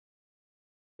together,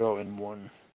 go in one.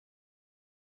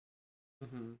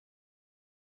 Mm-hmm.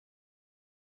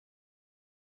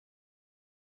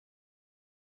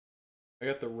 I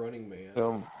got The Running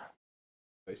Man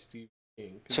by Steve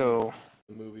King. So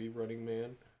the movie Running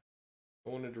Man. I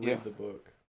wanted to read yeah. the book.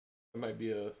 It might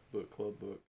be a book club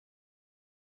book.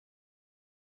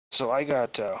 So I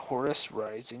got Horus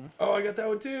Rising. Oh, I got that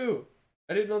one too.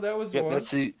 I didn't know that was Yep, one.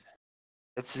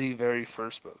 that's the very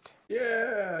first book.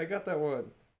 Yeah, I got that one.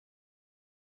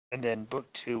 And then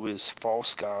book 2 is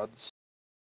False Gods.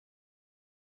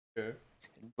 Okay.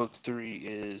 And book 3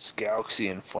 is Galaxy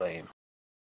in Flame.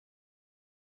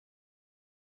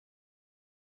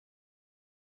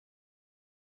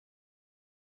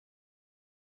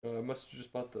 I must have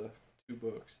just bought the 2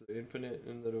 books, The Infinite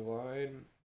and the Divine,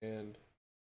 and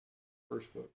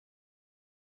first book.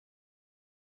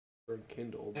 Or in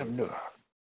Kindle.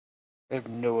 I have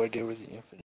no idea where the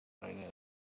Infinite Line is.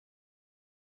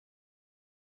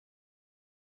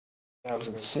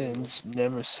 Thousand Sins,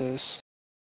 Nemesis.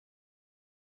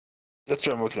 That's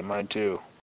what I'm looking at mine too.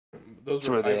 Those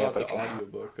where I they bought have, the like,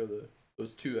 audiobook of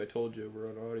those 2 I told you were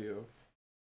on audio.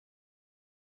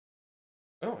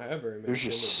 I don't have very many There's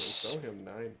Kindle just- books. I only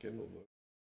have 9 Kindle books.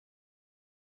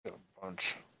 A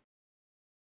bunch.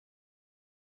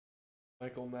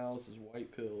 Michael Malice's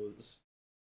White Pill is.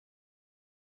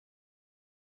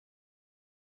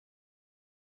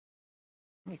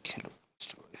 How many Kindle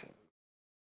books do I have?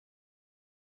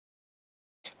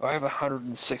 Oh, I have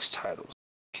 106 titles.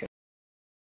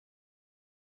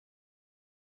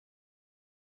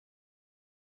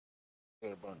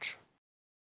 Got a bunch.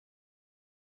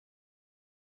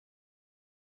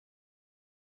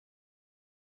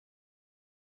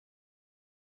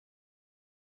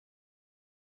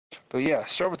 But yeah,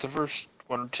 start with the first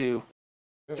 1 or 2.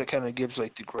 Yeah. That kind of gives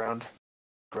like the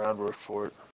groundwork for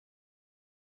it.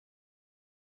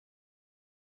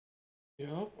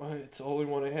 Yep, it's the only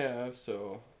one I have,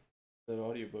 so that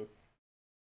audiobook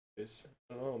is.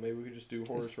 I don't know, maybe we could just do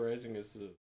Horus Rising as the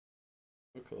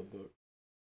book club book.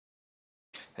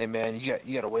 Hey man, you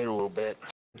gotta wait a little bit.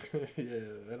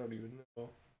 Yeah, I don't even know.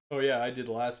 Oh yeah, I did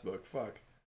the last book. Fuck.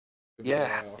 Took me a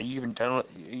Yeah, while. are you even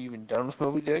done with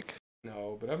Moby Dick?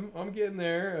 No, but I'm getting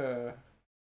there.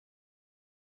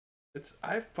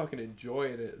 I fucking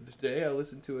enjoying it. Today I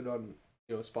listened to it on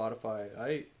Spotify.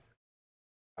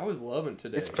 I was loving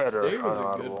today. It's better Today was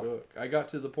on a good Audible. book. I got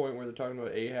to the point where they're talking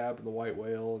about Ahab and the white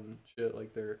whale and shit.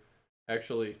 Like they're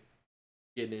actually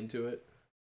getting into it.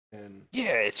 And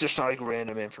Yeah, it's just not like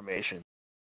random information.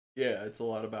 yeah, it's a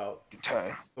lot about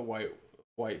Okay. the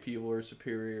white people are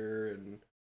superior and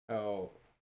how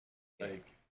like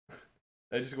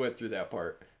I just went through that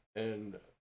part and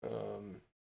I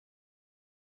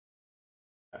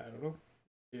don't know.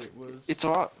 It was It's a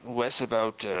lot less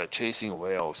about chasing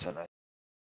whales and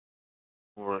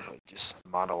more like just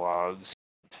monologues,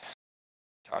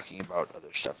 talking about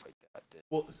other stuff like that, than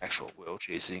Well, actual whale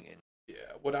chasing and yeah.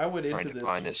 When I went trying into to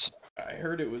find this, this. I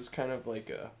heard it was kind of like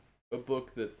a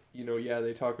book that, yeah,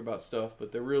 they talk about stuff,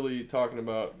 but they're really talking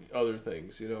about other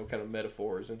things, kind of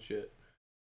metaphors and shit.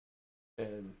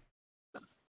 And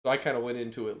so I kind of went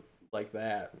into it like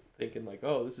that, thinking like,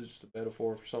 oh, this is just a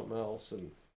metaphor for something else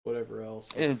and whatever else.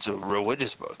 It's a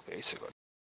religious book, basically.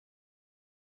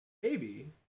 Maybe.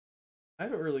 I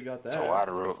haven't really got that. It's a lot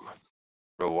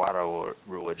of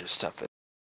religious stuff.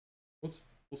 We'll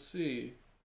see.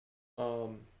 I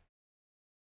don't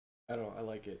know. I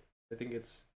like it. I think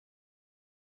it's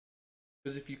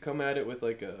because if you come at it with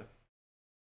like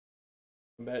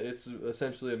it's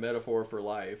essentially a metaphor for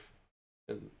life,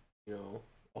 and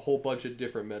a whole bunch of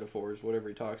different metaphors, whatever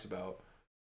he talks about.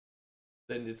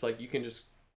 Then it's like you can just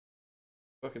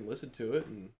fucking listen to it,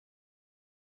 and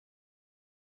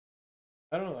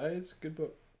I don't know. It's a good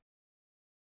book.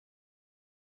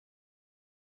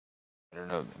 I don't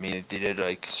know. I mean, they did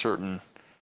like certain.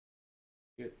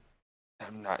 Yeah.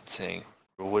 I'm not saying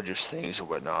religious things or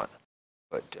whatnot,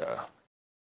 but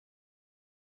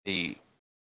they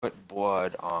put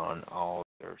blood on all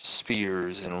their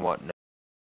spears and whatnot.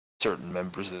 Certain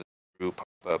members of the group pop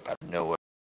up out of nowhere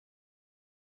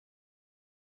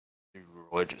through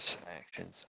religious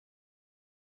actions.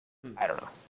 I don't know.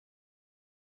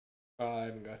 I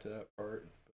haven't got to that part.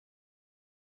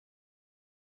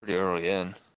 Pretty early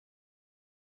in.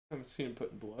 I haven't seen him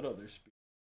putting blood on their spear.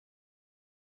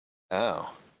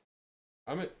 Oh.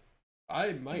 I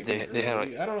might They be had,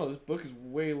 early. like- I don't know. This book is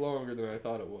way longer than I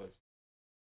thought it was.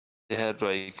 They had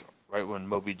like right when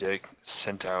Moby Dick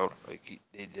sent out, like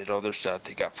they did all their stuff.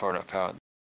 They got far enough out.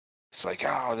 It's like,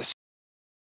 oh, this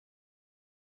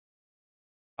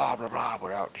blah blah blah.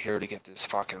 We're out here to get this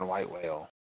fucking white whale.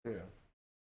 Yeah.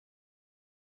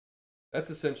 That's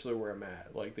essentially where I'm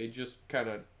at. Like, they just kind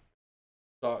of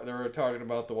thought they were talking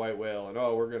about the white whale and,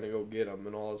 oh, we're going to go get him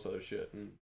and all this other shit.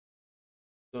 And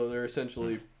so they're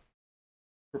essentially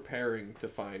preparing to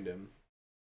find him.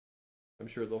 I'm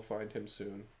sure they'll find him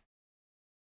soon.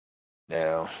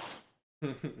 No.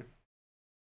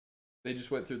 They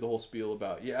just went through the whole spiel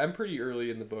about, yeah, I'm pretty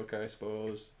early in the book, I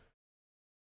suppose.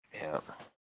 Yeah.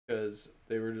 Because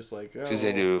they were just like, oh, Because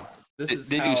they do.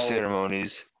 They do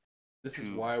ceremonies. This is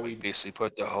why we basically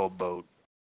put the whole boat.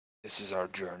 This is our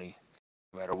journey.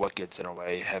 No matter what gets in our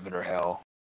way, heaven or hell.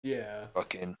 Yeah.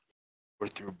 Fucking, we're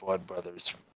through blood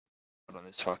brothers on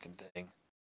this fucking thing.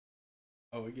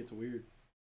 Oh, it gets weird.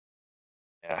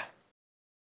 Yeah.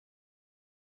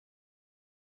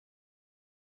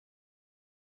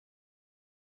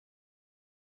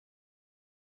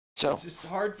 So it's just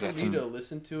hard for me to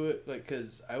listen to it, like,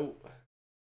 because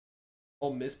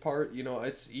I'll miss part.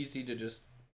 It's easy to just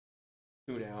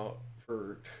tune out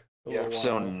for a little while.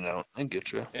 zoning out. I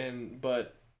get you.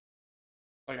 But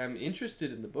like, I'm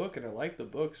interested in the book and I like the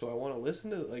book, so I want to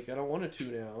listen to. Like, I don't want to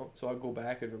tune out, so I'll go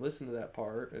back and listen to that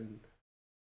part. And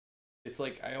it's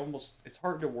like it's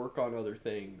hard to work on other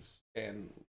things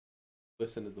and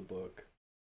listen to the book.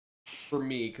 For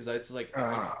me, because it's like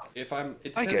it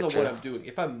depends on what I'm doing.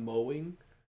 If I'm mowing,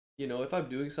 if I'm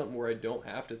doing something where I don't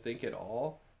have to think at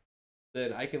all,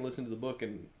 then I can listen to the book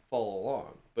and follow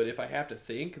along. But if I have to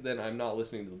think, then I'm not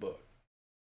listening to the book.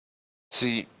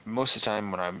 See, most of the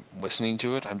time when I'm listening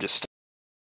to it, I'm just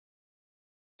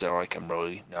like I'm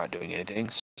really not doing anything.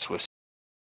 So just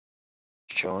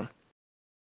chilling.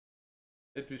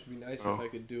 It'd just be nice if I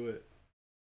could do it,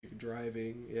 like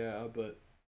driving, yeah. But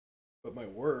my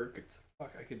work, it's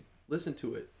fuck. I could listen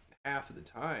to it half of the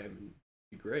time and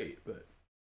be great, but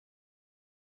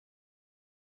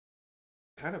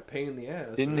kind of pain in the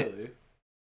ass. Really.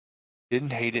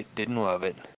 Didn't hate it, didn't love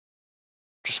it.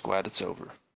 Just glad it's over.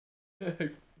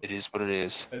 It is what it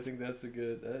is. I think that is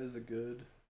a good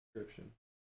description.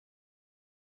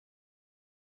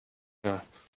 Yeah.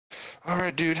 All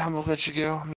right, dude. I'm gonna let you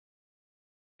go. I'm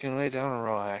gonna lay down and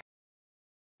relax.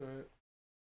 All right.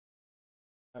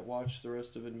 I watched the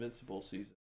rest of Invincible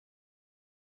season.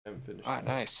 I haven't finished. Ah,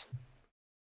 nice.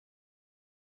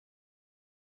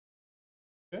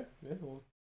 Okay, yeah. We'll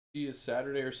see you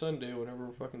Saturday or Sunday whenever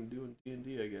we're fucking doing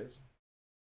DnD, I guess.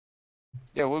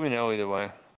 Yeah, let me know either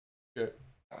way. Okay.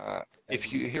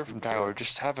 If you hear from Tyler,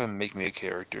 just have him make me a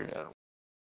character.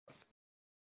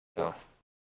 No.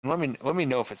 Let me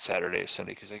know if it's Saturday or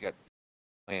Sunday, because I got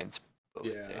plans both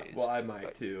days. Well, I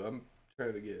might too. I'm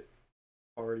trying to get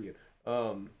partying.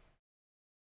 Bob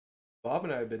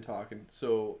and I have been talking.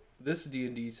 So this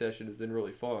D&D session has been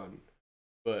really fun,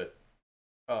 but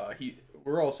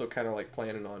we're also kind of like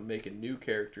planning on making new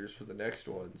characters for the next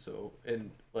one. So,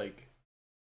 and like,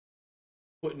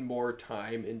 putting more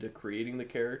time into creating the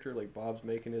character. Like Bob's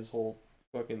making his whole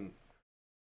fucking,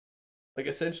 like,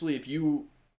 essentially, if you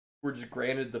were just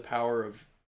granted the power of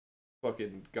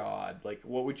fucking God, like,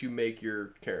 what would you make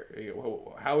your character?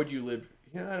 How would you live?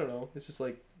 Yeah, I don't know. It's just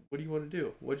like, what do you want to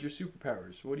do? What's your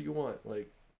superpowers? What do you want?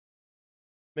 Like,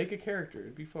 make a character.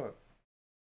 It'd be fun.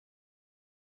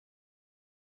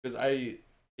 Because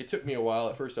it took me a while.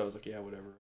 At first, I was like, yeah,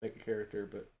 whatever, make a character.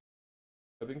 But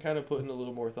I've been kind of putting a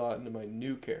little more thought into my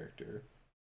new character.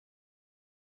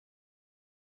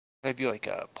 Maybe like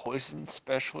a poison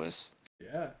specialist.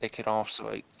 Yeah. They could also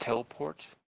like teleport.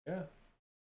 Yeah.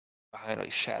 Behind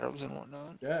like shadows and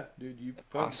whatnot. Yeah, dude, you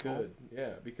fucking could.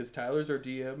 Yeah, because Tyler's our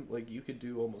DM. Like, you could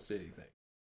do almost anything.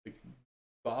 Like,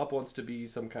 Bob wants to be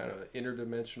some kind of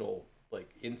interdimensional, like,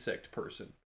 insect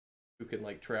person who can,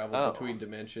 like, travel between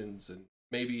dimensions, and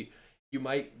maybe you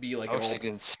might be like I was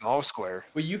thinking small square.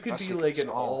 Well, you could be like an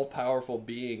all-powerful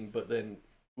being, but then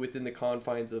within the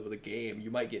confines of the game,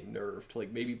 you might get nerfed.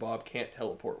 Like, maybe Bob can't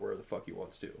teleport where the fuck he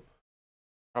wants to.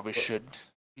 Probably should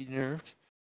be nerfed.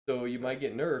 So you might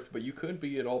get nerfed, but you could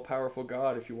be an all-powerful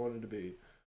god if you wanted to be.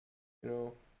 You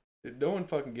know, no one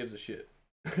fucking gives a shit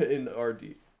in the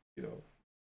RD, you know.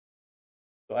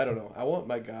 So I don't know. I want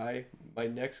my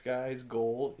next guy's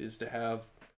goal is to have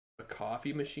a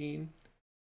coffee machine.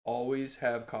 Always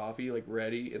have coffee, like,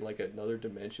 ready in, like, another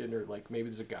dimension, or, like, maybe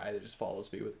there's a guy that just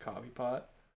follows me with a coffee pot.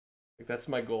 Like, that's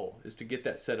my goal, is to get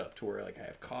that set up to where, like, I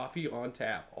have coffee on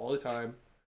tap all the time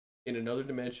in another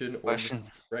dimension, or just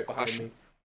right behind me.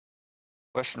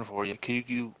 Question for you: Could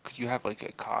you have like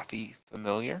a coffee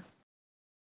familiar?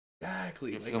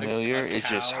 Exactly. Like familiar is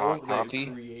just hot coffee.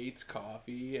 Creates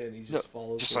coffee, and he just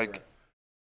follows. Just like,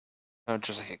 no,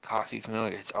 just like a coffee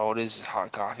familiar. It's all it is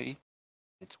hot coffee.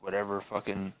 It's whatever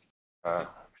fucking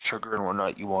sugar and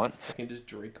whatnot you want. I can just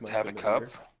drink my. Have familiar. a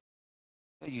cup.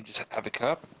 You just have a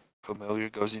cup. Familiar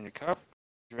goes in your cup.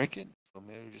 Drink it.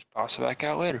 Familiar just pops it back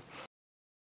out later.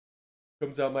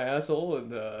 Comes out my asshole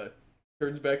and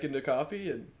turns back into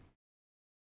coffee and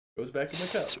goes back in my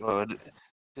cup. So it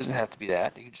doesn't have to be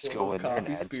that. You can just go in there and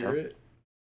add spirit.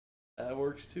 That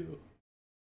works too.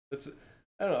 That's,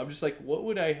 I don't know. I'm just like, what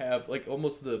would I have? Like,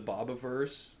 almost the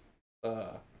Bobaverse.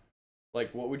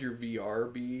 Like, what would your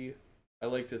VR be? I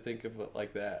like to think of it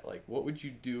like that. Like, what would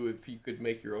you do if you could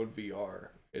make your own VR,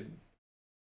 and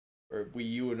or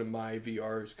you and my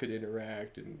VRs could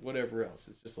interact and whatever else?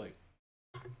 It's just like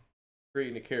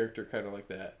creating a character kind of like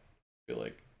that. I feel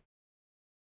like,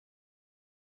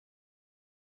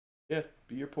 yeah,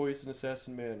 be your poison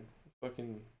assassin man.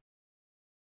 Fucking.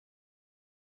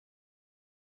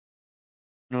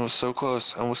 No, so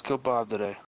close. I almost killed Bob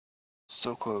today.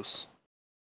 So close.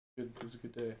 Good. It was a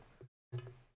good day.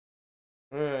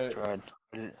 All right. Tried.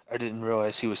 I didn't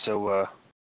realize he was so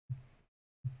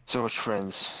much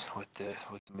friends with the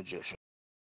magician.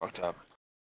 Fucked up.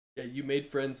 Yeah, you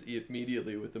made friends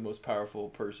immediately with the most powerful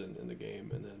person in the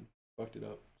game, and then fucked it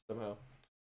up somehow.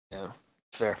 Yeah,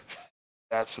 fair.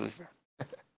 Absolutely fair.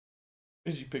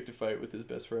 Because you picked a fight with his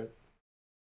best friend.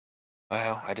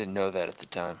 Wow, I didn't know that at the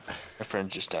time. My friend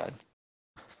just died.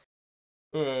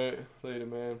 Alright, later,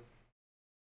 man.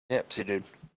 Yep, see, dude.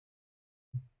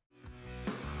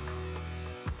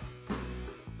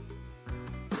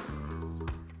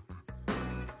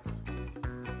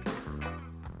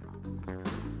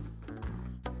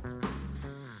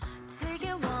 Take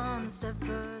it one step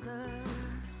further.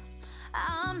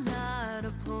 I'm not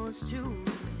opposed to it.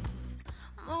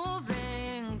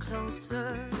 Moving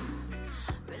closer.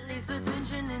 Release the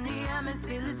tension in the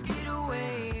atmosphere. Let's get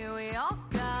away. We all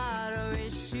got our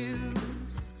issues.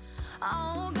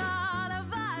 Oh God.